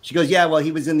 She goes, yeah, well,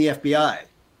 he was in the FBI.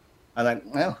 I'm like,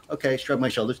 well, okay, shrug my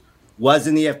shoulders. Was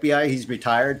in the FBI, he's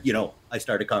retired. I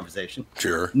start a conversation.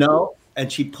 Sure. No.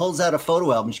 And she pulls out a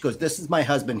photo album. She goes, this is my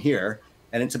husband here.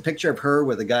 And it's a picture of her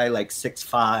with a guy like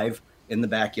 6'5" in the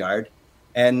backyard.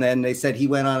 And then they said he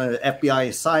went on an FBI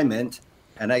assignment.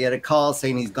 And I get a call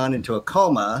saying he's gone into a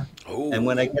coma. Oh. And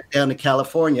when I get down to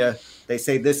California, they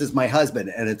say, this is my husband.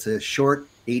 And it's a short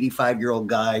 85-year-old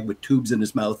guy with tubes in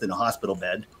his mouth in a hospital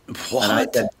bed. What? And I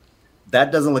said,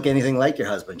 that doesn't look anything like your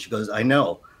husband. She goes, I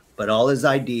know. But all his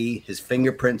ID, his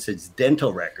fingerprints, his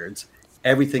dental records,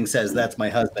 everything says that's my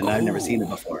husband. I've never seen him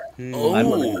before. I'm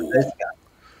looking for this guy.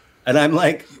 And I'm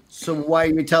like, so why are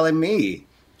you telling me?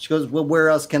 She goes, well, where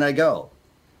else can I go?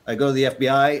 I go to the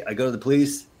FBI. I go to the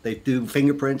police. They do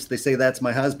fingerprints. They say that's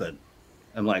my husband.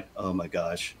 I'm like, oh, my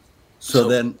gosh. So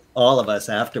then all of us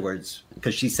afterwards,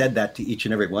 because she said that to each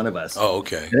and every one of us. Oh,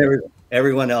 okay. And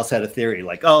everyone else had a theory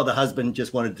like, oh, the husband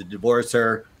just wanted to divorce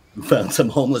her. Found some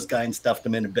homeless guy and stuffed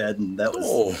him in a bed. And that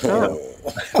was,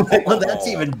 like, well, that's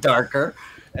even darker.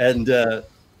 And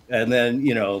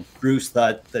then, Bruce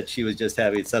thought that she was just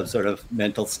having some sort of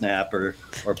mental snap or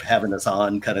having us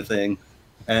on kind of thing.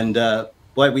 And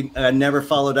I never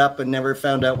followed up and never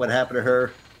found out what happened to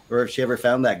her or if she ever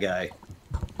found that guy.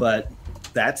 But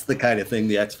that's the kind of thing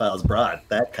the X-Files brought,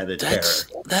 that kind of terror.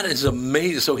 That is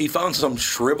amazing. So he found some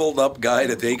shriveled up guy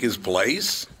to take his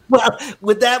place? Well,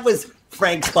 that was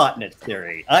Frank Spotnitz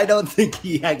theory. I don't think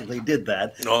he actually did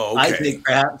that. Oh, okay. I think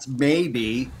perhaps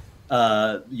maybe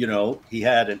he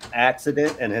had an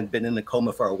accident and had been in a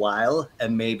coma for a while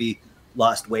and maybe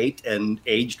lost weight and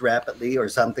aged rapidly or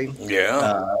something.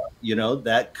 Yeah.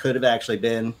 That could have actually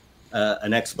been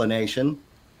an explanation.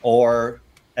 Or,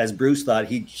 as Bruce thought,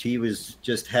 he was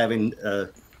just having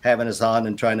us on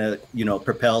and trying to,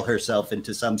 propel herself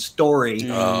into some story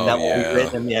that will be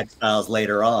written in the X-Files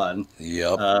later on.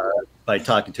 Yep. By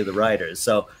talking to the writers.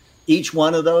 So each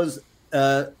one of those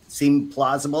seemed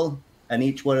plausible, and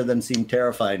each one of them seemed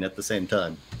terrifying at the same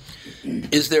time.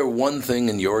 Is there one thing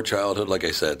in your childhood, like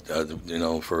I said,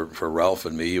 for Ralph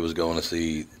and me, it was going to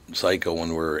see Psycho when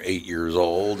we were 8 years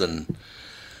old, and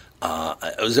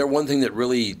was there one thing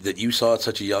that you saw at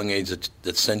such a young age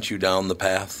that sent you down the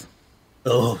path?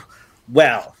 Oh,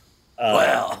 well.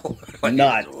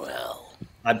 Not well.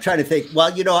 I'm trying to think.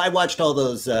 Well, I watched all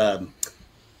those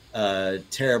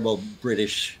terrible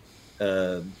British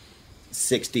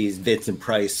 60s Vincent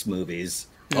Price movies.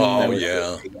 Oh,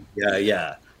 yeah.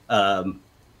 Yeah. And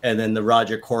then the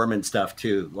Roger Corman stuff,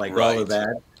 too. Like all of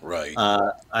that. Right.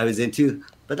 I was into.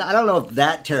 But I don't know if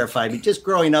that terrified me. Just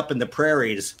growing up in the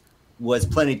prairies was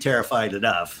plenty terrified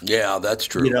enough. Yeah, that's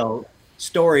true.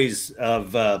 Stories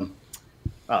of, I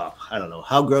don't know,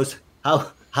 how gross,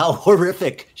 how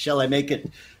horrific shall I make it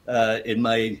in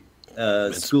my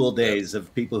school days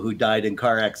of people who died in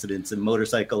car accidents and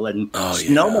motorcycle and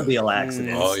snowmobile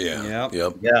accidents. Oh, yeah.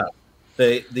 Yep. Yeah.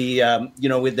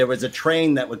 There was a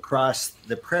train that would cross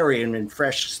the prairie, and in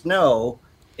fresh snow,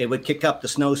 it would kick up the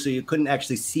snow so you couldn't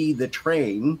actually see the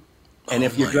train. And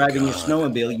if you're driving your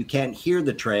snowmobile, you can't hear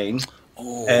the train.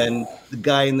 Oh. And the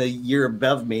guy in the year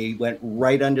above me went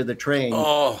right under the train.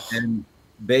 Oh. And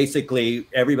basically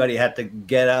everybody had to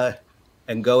get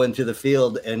and go into the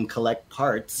field and collect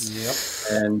parts.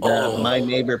 Yep. And my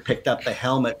neighbor picked up the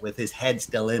helmet with his head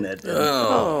still in it.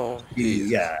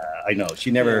 Yeah, I know.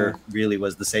 She never really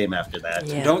was the same after that.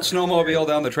 Yeah. Don't snowmobile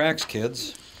down the tracks,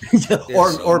 kids.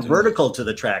 or vertical to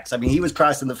the tracks. I mean, he was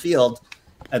crossing the field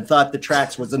and thought the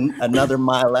tracks was another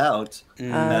mile out.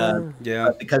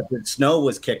 Because the snow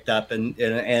was kicked up and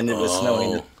it was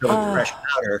snowing with fresh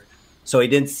powder. So he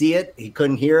didn't see it, he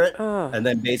couldn't hear it, and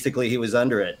then basically he was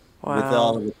under it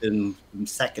within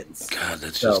seconds. God,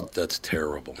 that's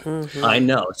terrible. I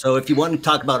know. So if you want to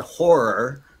talk about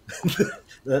horror,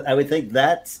 I would think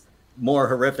that's more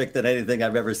horrific than anything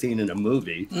I've ever seen in a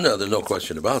movie. No, there's no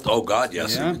question about it. Oh, God,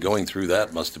 yes. Yeah. Going through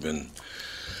that must have been...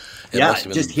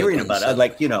 Just hearing about it.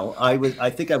 Like, I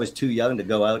think I was too young to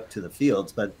go out to the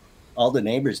fields, but all the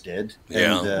neighbors did.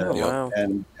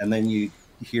 And then you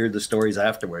hear the stories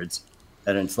afterwards.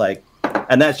 And it's like,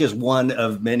 and that's just one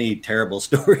of many terrible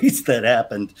stories that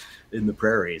happened in the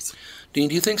prairies. Dean,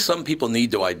 do you think some people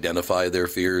need to identify their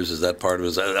fears? Is that part of it?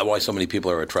 Is that why so many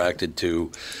people are attracted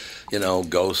to,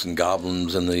 ghosts and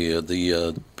goblins and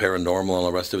the paranormal and all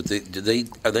the rest of it?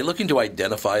 Are they looking to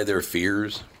identify their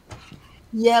fears?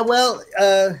 Yeah, well,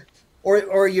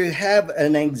 or you have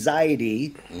an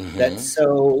anxiety that's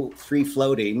so free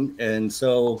floating and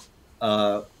so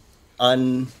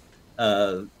undefined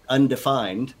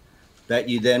that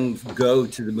you then go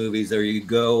to the movies or you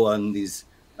go on these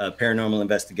paranormal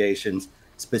investigations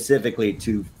specifically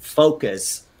to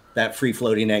focus that free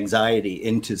floating anxiety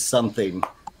into something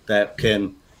that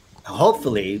can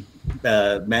hopefully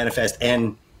manifest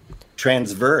and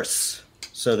transverse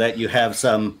so that you have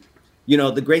some.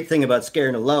 The great thing about Scared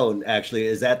and Alone, actually,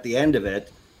 is at the end of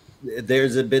it,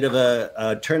 there's a bit of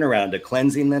a turnaround, a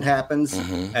cleansing that happens,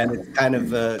 and it's kind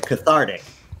of cathartic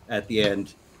at the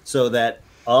end, so that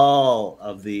all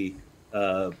of the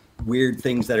weird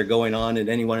things that are going on in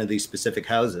any one of these specific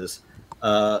houses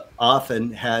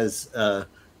often has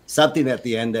something at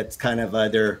the end that's kind of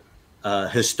either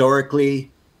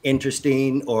historically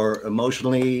interesting or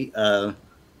emotionally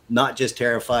not just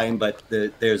terrifying, but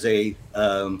there's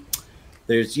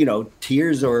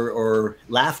tears or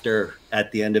laughter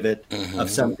at the end of it of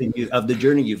something of the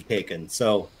journey you've taken.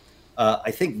 So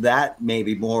I think that may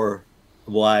be more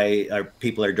why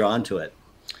people are drawn to it.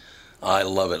 I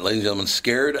love it. Ladies and gentlemen,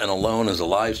 Scared and Alone is a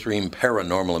live stream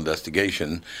paranormal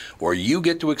investigation where you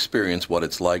get to experience what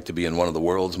it's like to be in one of the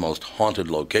world's most haunted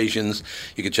locations.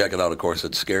 You can check it out, of course,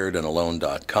 at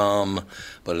scaredandalone.com,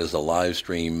 but it is a live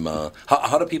stream.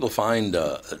 How do people find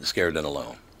Scared and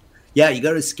Alone? Yeah, you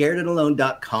go to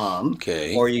scaredandalone.com.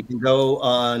 Okay. Or you can go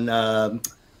on,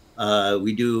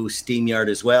 we do SteamYard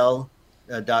as well,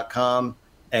 .com.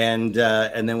 And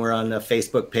then we're on a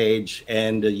Facebook page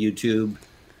and a YouTube.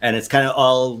 And it's kind of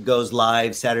all goes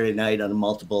live Saturday night on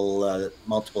multiple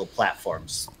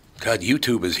platforms. God,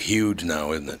 YouTube is huge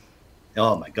now, isn't it?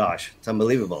 Oh, my gosh. It's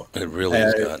unbelievable. It really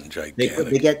has gotten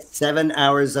gigantic. They get 7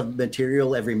 hours of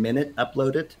material every minute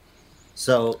uploaded.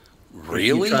 So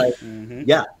really?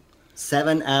 Yeah.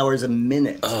 7 hours a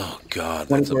minute. Oh God,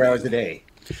 24 hours a day.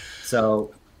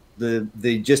 So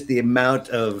the amount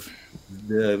of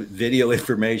the video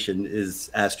information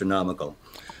is astronomical.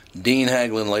 Dean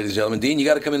Haglund, ladies and gentlemen. Dean, you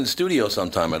got to come in the studio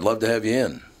sometime. I'd love to have you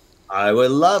in. I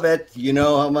would love it. You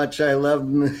know how much I love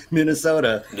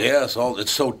Minnesota. Yes,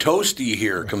 it's so toasty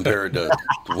here compared to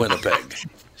Winnipeg.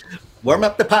 Warm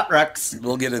up the pot rocks.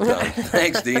 We'll get it done.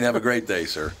 Thanks, Dean. Have a great day,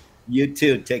 sir. You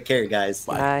too. Take care, guys.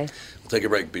 Bye. We'll take a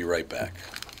break. Be right back.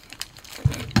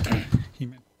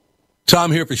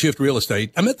 Tom here for Shift Real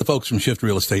Estate. I met the folks from Shift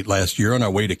Real Estate last year on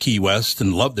our way to Key West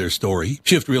and loved their story.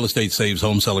 Shift Real Estate saves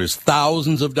home sellers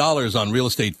thousands of dollars on real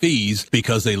estate fees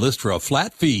because they list for a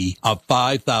flat fee of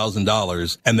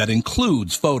 $5,000, and that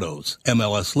includes photos,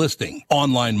 MLS listing,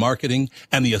 online marketing,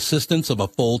 and the assistance of a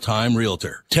full-time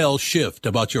realtor. Tell Shift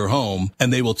about your home,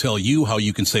 and they will tell you how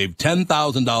you can save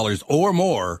 $10,000 or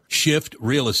more. Shift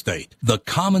Real Estate, the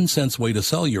common sense way to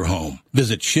sell your home.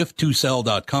 Visit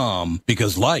shift2sell.com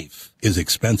because life is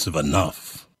expensive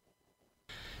enough.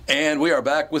 And we are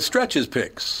back with Stretch's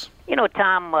picks.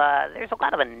 Tom, there's a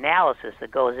lot of analysis that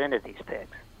goes into these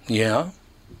picks. Yeah?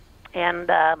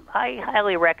 And I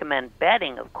highly recommend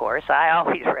betting, of course. I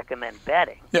always recommend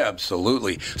betting. Yeah,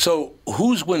 absolutely. So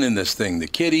who's winning this thing? The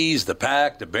Kitties, the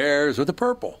Pack, the Bears, or the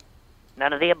Purple?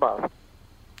 None of the above.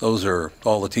 Those are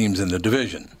all the teams in the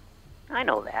division. I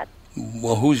know that.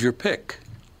 Well, who's your pick?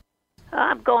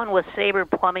 I'm going with Sabre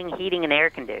Plumbing, Heating, and Air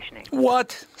Conditioning.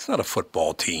 What? It's not a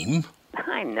football team.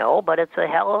 I know, but it's a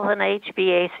hell of an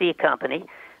HVAC company.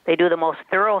 They do the most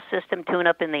thorough system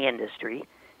tune-up in the industry.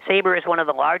 Sabre is one of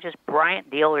the largest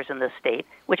Bryant dealers in the state,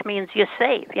 which means you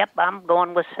save. Yep, I'm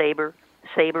going with Sabre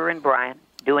and Bryant,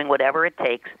 doing whatever it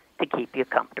takes to keep you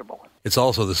comfortable. It's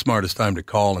also the smartest time to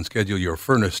call and schedule your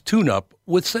furnace tune-up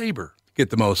with Sabre. Get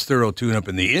the most thorough tune-up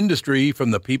in the industry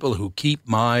from the people who keep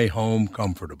my home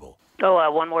comfortable.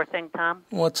 Oh, one more thing, Tom.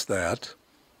 What's that?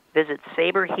 Visit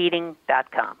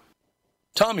saberheating.com.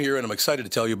 Tom here, and I'm excited to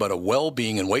tell you about a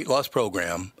well-being and weight loss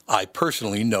program I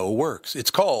personally know works. It's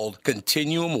called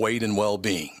Continuum Weight and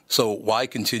Well-Being. So why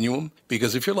Continuum?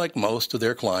 Because if you're like most of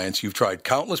their clients, you've tried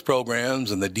countless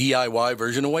programs and the DIY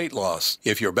version of weight loss.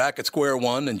 If you're back at square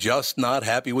one and just not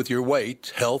happy with your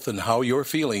weight, health, and how you're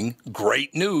feeling,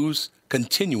 great news.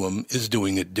 Continuum is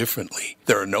doing it differently.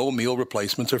 There are no meal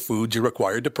replacements or foods you're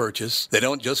required to purchase. They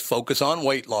don't just focus on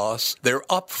weight loss. They're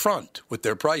upfront with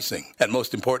their pricing. And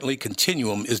most importantly,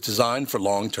 Continuum is designed for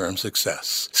long-term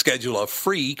success. Schedule a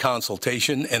free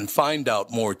consultation and find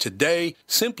out more today.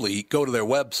 Simply go to their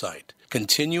website,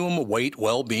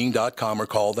 ContinuumWeightWellbeing.com, or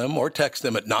call them or text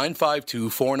them at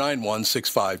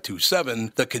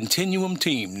 952-491-6527. The Continuum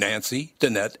team, Nancy,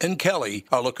 Danette, and Kelly,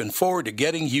 are looking forward to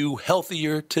getting you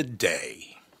healthier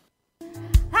today.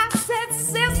 I said,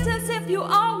 sisters, if you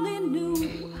only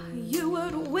knew, you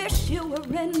would wish you were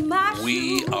in my shoes.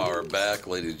 We are back,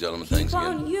 ladies and gentlemen. Thanks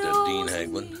again, Dean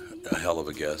Haglund. A hell of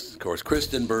a guest. Of course,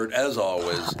 Kristen Bird, as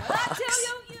always.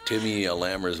 Timmy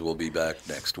Lammers will be back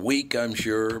next week, I'm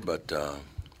sure. But no,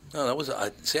 I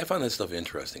find that stuff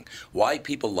interesting. Why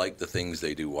people like the things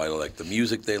they do, why they like the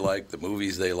music they like, the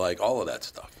movies they like, all of that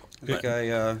stuff. I think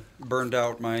I burned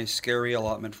out my scary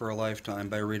allotment for a lifetime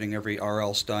by reading every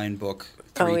R.L. Stein book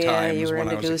three times when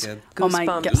I was a kid. Oh my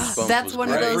God. That's one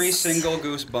of those. Every single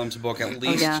Goosebumps book at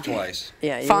least twice.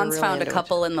 Yeah, Fawn's found a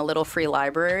couple in the Little Free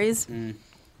Libraries.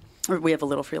 We have a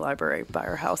Little Free Library by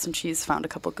our house, and she's found a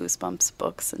couple Goosebumps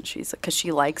books, and she's because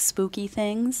she likes spooky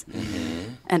things,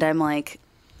 and I'm like,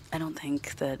 I don't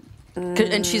think that,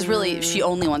 and she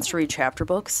only wants to read chapter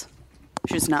books.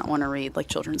 She does not want to read like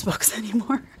children's books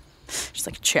anymore. She's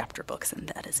like chapter books, and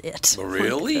that is it.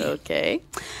 Really? Like, okay.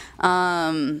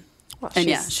 Well, and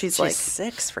she's like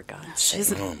 6 for God's sake.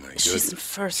 sake. Oh my goodness. She's in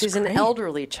first She's grade. an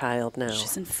elderly child now.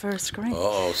 She's in first grade.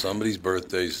 Oh, somebody's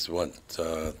birthday's what?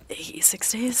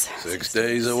 6 days. 6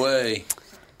 days away.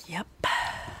 Yep.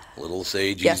 Little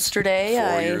Sagey's Yesterday,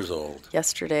 4 years old.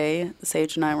 Yesterday,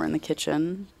 Sage and I were in the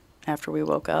kitchen after we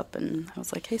woke up, and I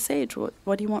was like, "Hey, Sage,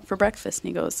 what do you want for breakfast?" And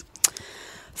he goes,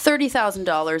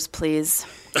 $30,000, please.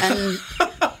 And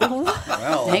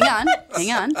hang on,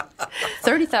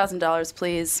 $30,000,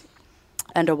 please,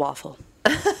 and a waffle.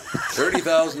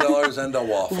 $30,000 and a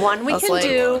waffle. One we can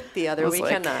do, the other we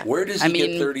cannot. Where does he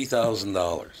get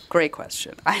 $30,000? Great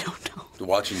question. I don't know.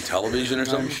 Watching television or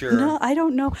something? Sure. No, I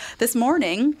don't know. This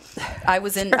morning, I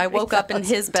woke up in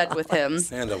his bed with him.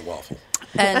 And a waffle.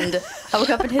 And I woke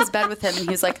up in his bed with him, and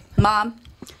he was like, "Mom,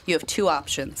 you have 2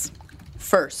 options.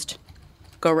 First,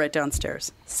 go right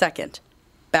downstairs. Second,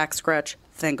 back scratch,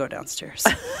 then go downstairs."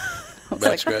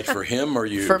 Back scratch for him or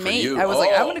you? For me. I was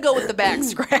like, I'm going to go with the back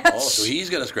scratch. Oh, so he's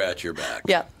going to scratch your back.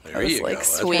 Yeah. There you go.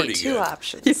 That's sweet. pretty 2 good.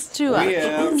 options. 2 We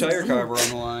options. have Tire Carver on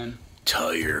the line.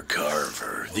 Tire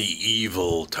Carver, the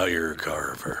evil Tire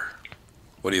Carver.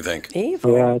 What do you think?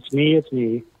 Evil? Yeah, it's me. It's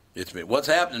me. What's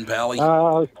happening, Pally?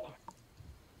 Going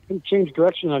to change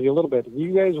direction on you a little bit. Have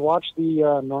you guys watched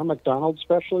the Norm Macdonald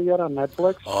special yet on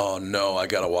Netflix? Oh, no, I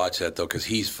got to watch that, though, because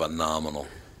he's phenomenal.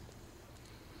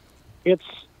 It's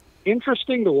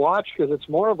interesting to watch because it's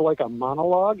more of like a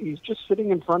monologue. He's just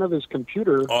sitting in front of his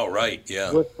computer. Oh, right,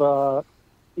 yeah. With,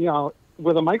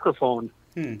 with a microphone.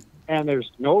 And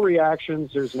there's no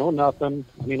reactions. There's no nothing.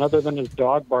 I mean, other than his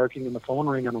dog barking and the phone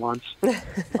ringing once,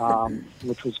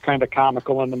 which was kind of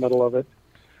comical in the middle of it.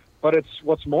 But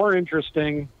what's more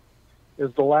interesting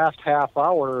is the last half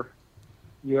hour.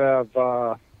 You have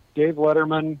Dave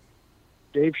Letterman,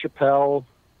 Dave Chappelle,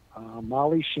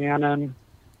 Molly Shannon.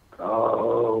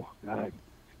 Oh,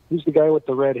 who's the guy with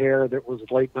the red hair that was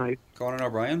late night? Conan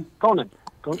O'Brien? Conan.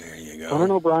 There you go. Conan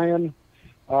O'Brien,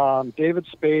 David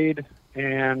Spade,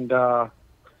 and Adam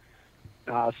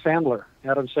Sandler,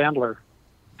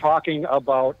 talking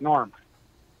about Norm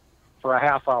for a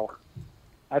half hour.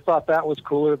 I thought that was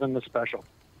cooler than the special.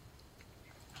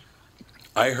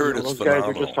 I heard it's those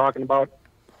phenomenal. guys are just talking about.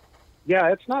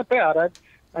 Yeah, it's not bad.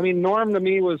 I mean, Norm to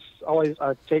me was always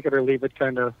a take it or leave it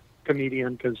kind of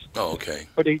comedian. Oh, okay.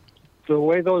 But the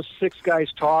way those 6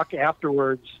 guys talk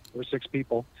afterwards, or 6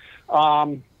 people,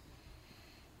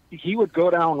 he would go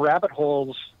down rabbit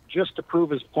holes just to prove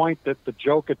his point that the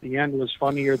joke at the end was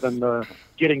funnier than the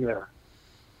getting there.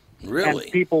 Really?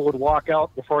 And people would walk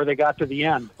out before they got to the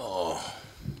end. Oh.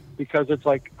 Because it's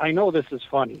like, I know this is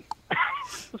funny.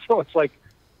 So it's like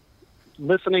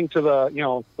listening to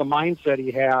the mindset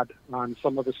he had on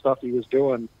some of the stuff he was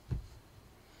doing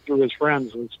through his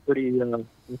friends was pretty, I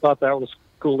thought that was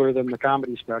cooler than the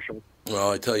comedy special.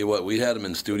 Well, I tell you what, we had him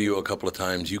in studio a couple of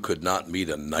times. You could not meet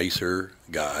a nicer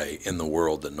guy in the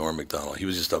world than Norm Macdonald. He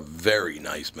was just a very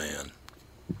nice man.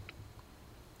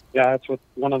 Yeah, that's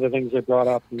one of the things they brought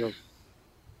up.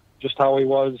 Just how he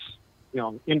was,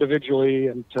 individually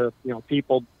and to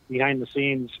people behind the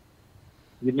scenes.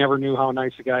 You never knew how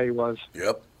nice a guy he was.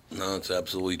 Yep. No, it's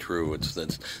absolutely true. It's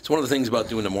one of the things about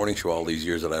doing the morning show all these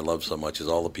years that I love so much is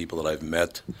all the people that I've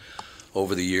met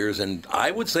over the years. And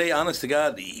I would say, honest to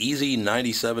God, easy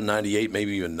 97, 98,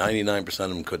 maybe even 99% of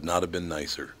them could not have been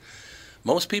nicer.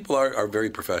 Most people are very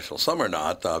professional. Some are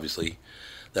not, obviously.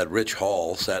 That Rich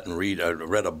Hall sat and read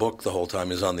a book the whole time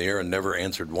he was on the air and never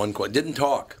answered one question. Didn't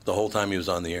talk the whole time he was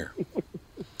on the air.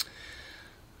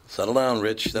 Settle down,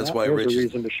 Rich. That's why Rich. There's a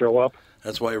reason to show up.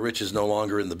 That's why Rich is no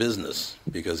longer in the business,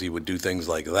 because he would do things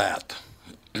like that.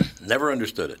 Never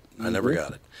understood it. I never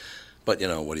got it. But,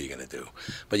 what are you going to do?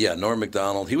 But, yeah, Norm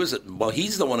Macdonald, he's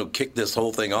the one who kicked this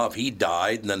whole thing off. He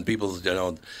died, and then people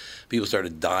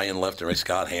started dying left and right.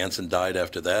 Scott Hansen died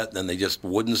after that, and then they just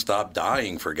wouldn't stop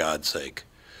dying, for God's sake.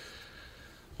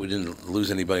 We didn't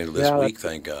lose anybody this week,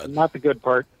 thank God. Not the good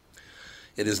part.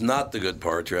 It is not the good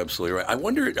part. You're absolutely right. I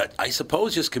wonder, I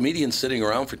suppose just comedians sitting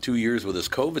around for 2 years with this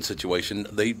COVID situation,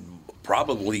 they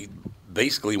probably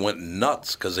basically went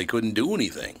nuts because they couldn't do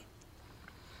anything.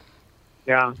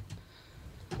 Yeah.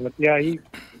 But yeah,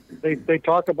 they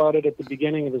talk about it at the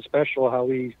beginning of the special, how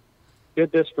he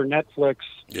did this for Netflix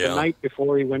the night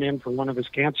before he went in for one of his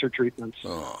cancer treatments.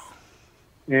 Oh.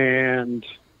 And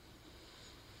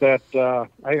that,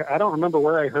 I don't remember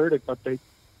where I heard it, but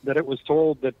that it was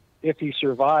told that if he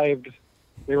survived,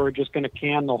 they were just going to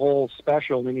can the whole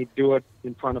special and he'd do it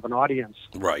in front of an audience.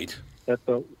 Right. That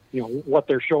what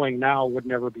they're showing now would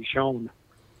never be shown,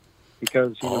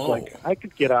 because he was like, I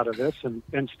could get out of this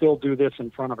and still do this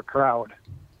in front of a crowd.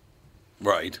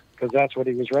 Right. Because that's what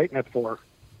he was writing it for.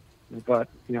 But,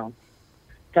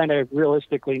 kind of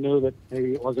realistically knew that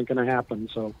maybe it wasn't going to happen,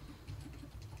 so.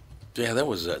 Yeah, that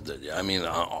was,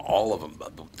 all of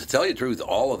them. To tell you the truth,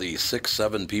 all of these 6,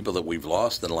 7 people that we've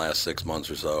lost in the last 6 months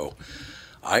or so,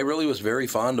 I really was very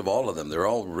fond of all of them. They're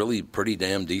all really pretty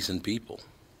damn decent people.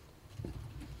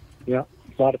 Yeah,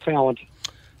 a lot of talent.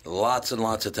 Lots and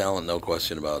lots of talent, no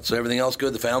question about it. So everything else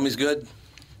good? The family's good?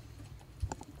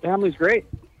 Family's great.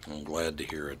 I'm glad to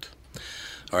hear it.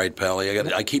 All right, Pally,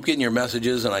 I keep getting your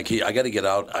messages, and I got to get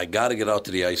out. I got to get out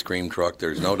to the ice cream truck.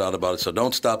 There's no doubt about it. So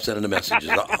don't stop sending the messages.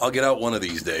 I'll get out one of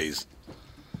these days. I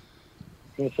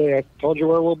was going to say, I told you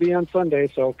where we'll be on Sunday,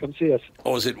 so come see us.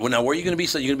 Oh, is it? Well, now, where are you going to be?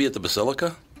 So you're going to be at the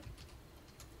Basilica?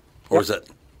 Or is that?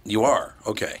 You are?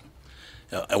 Okay.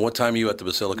 And what time are you at the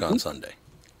Basilica on Sunday?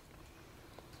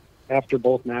 After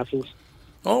both masses.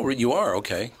 Oh, you are?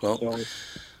 Okay. Well. So,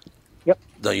 yep.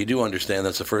 No, you do understand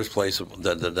that's the first place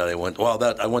that I went. Well,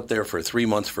 I went there for 3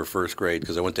 months for first grade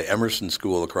because I went to Emerson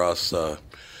School across the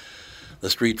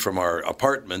street from our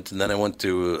apartment, and then I went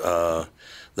to the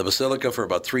Basilica for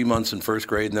about 3 months in first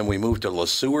grade, and then we moved to Le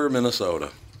Sueur,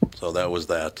 Minnesota. So that was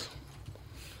that.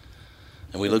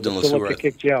 And we lived in Le Sueur. Basilica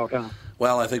kicked you out, huh?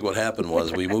 Well, I think what happened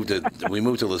was we moved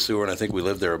to Le Sueur, and I think we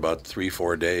lived there about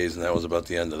 3-4 days, and that was about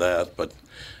the end of that. But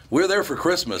we were there for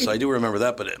Christmas. I do remember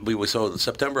that. But so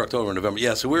September, October, November.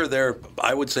 Yeah, so we were there.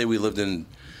 I would say we lived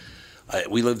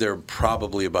there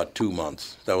probably about 2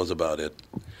 months. That was about it.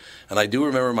 And I do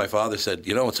remember my father said,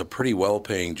 it's a pretty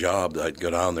well-paying job that I'd go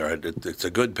down there. It's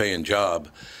a good-paying job.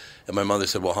 And my mother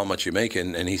said, well, how much are you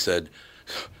making? And he said,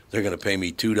 they're going to pay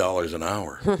me $2 an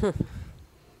hour.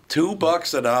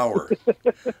 $2 an hour.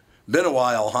 Been a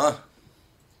while, huh?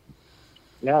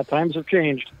 Yeah, times have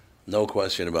changed. No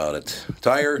question about it.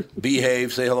 Tyre,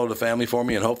 behave, say hello to the family for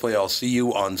me, and hopefully I'll see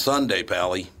you on Sunday,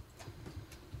 Pally.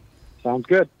 Sounds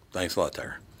good. Thanks a lot,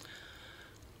 Tyre.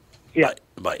 Yeah.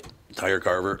 Bye. Tyre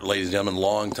Carver, ladies and gentlemen,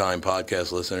 long-time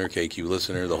podcast listener, KQ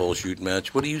listener, the whole shooting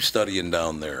match. What are you studying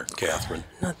down there, Catherine?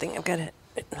 Nothing. I've got it.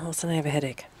 Listen, I have a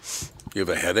headache. You have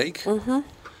a headache? Mm-hmm.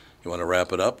 You want to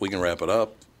wrap it up? We can wrap it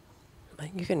up.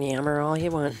 You can yammer all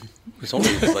you want. It's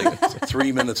only like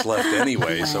 3 minutes left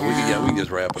anyway, so we can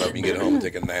just wrap it up. You can get home and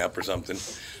take a nap or something.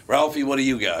 Ralphie, what do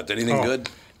you got? Anything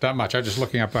good? Not much. I just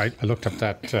looking up. I looked up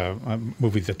that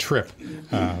movie, The Trip,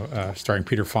 starring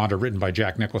Peter Fonda, written by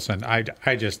Jack Nicholson. I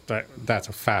just that's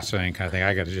a fascinating kind of thing.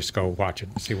 I got to just go watch it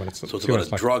and see what it's. So it's about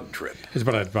a drug trip. It's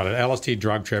about an LSD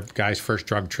drug trip. Guy's first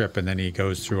drug trip, and then he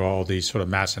goes through all these sort of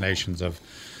machinations of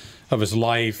his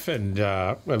life and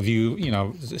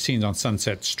scenes on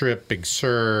Sunset Strip, Big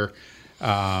Sur.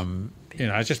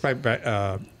 It's just by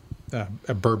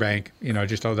Burbank.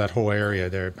 Just that whole area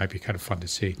there. It might be kind of fun to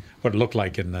see what it looked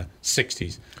like in the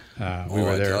 '60s. We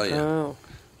were there. I tell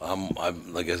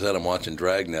you, like I said, I'm watching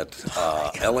Dragnet.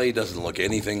 L.A. doesn't look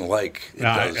anything like it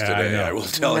does today. I will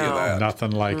tell you that.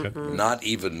 Nothing like it. Not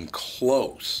even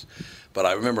close. But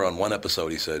I remember on one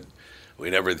episode he said, We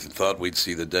never thought we'd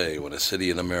see the day when a city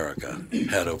in America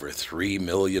had over 3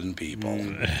 million people.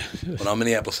 Well, now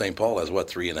Minneapolis-St. Paul has,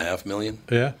 3.5 million?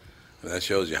 Yeah. That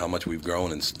shows you how much we've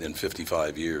grown in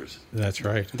 55 years. That's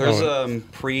right. There's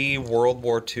pre-World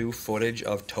War II footage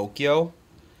of Tokyo,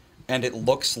 and it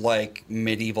looks like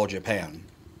medieval Japan.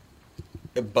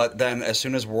 But then as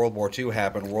soon as World War II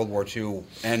happened, World War II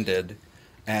ended,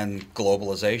 and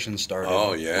globalization started.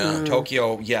 Oh, yeah.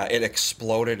 Tokyo, it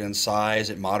exploded in size.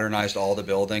 It modernized all the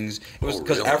buildings. It was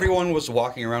because everyone was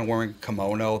walking around wearing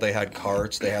kimono. They had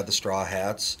carts. They had the straw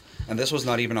hats. And this was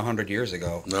not even 100 years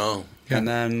ago. No. And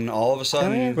then all of a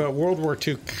sudden... But World War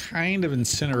II kind of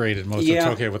incinerated most of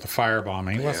Tokyo with the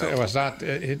firebombing. It was not...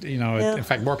 In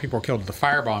fact, more people were killed with the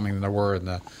firebombing than there were in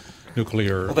the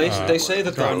nuclear... Well, they say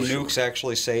that the nukes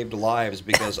actually saved lives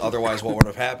because otherwise what would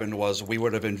have happened was we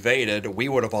would have invaded, we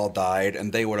would have all died,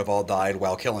 and they would have all died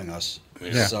while killing us.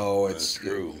 Yeah. So it's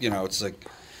true. It's like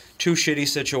two shitty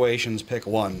situations, pick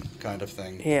one kind of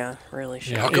thing. Yeah, really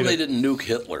shitty. How come they didn't nuke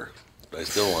Hitler? I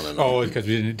still want to know. Oh, because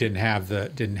we didn't have the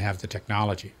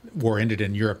technology. War ended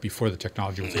in Europe before the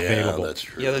technology was available. Yeah, that's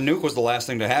true. Yeah, the nuke was the last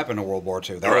thing to happen in World War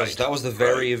II. That was the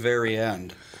very, very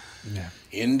end. Yeah.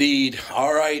 Indeed.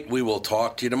 All right, we will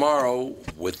talk to you tomorrow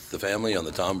with the family on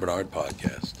the Tom Bernard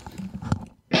Podcast.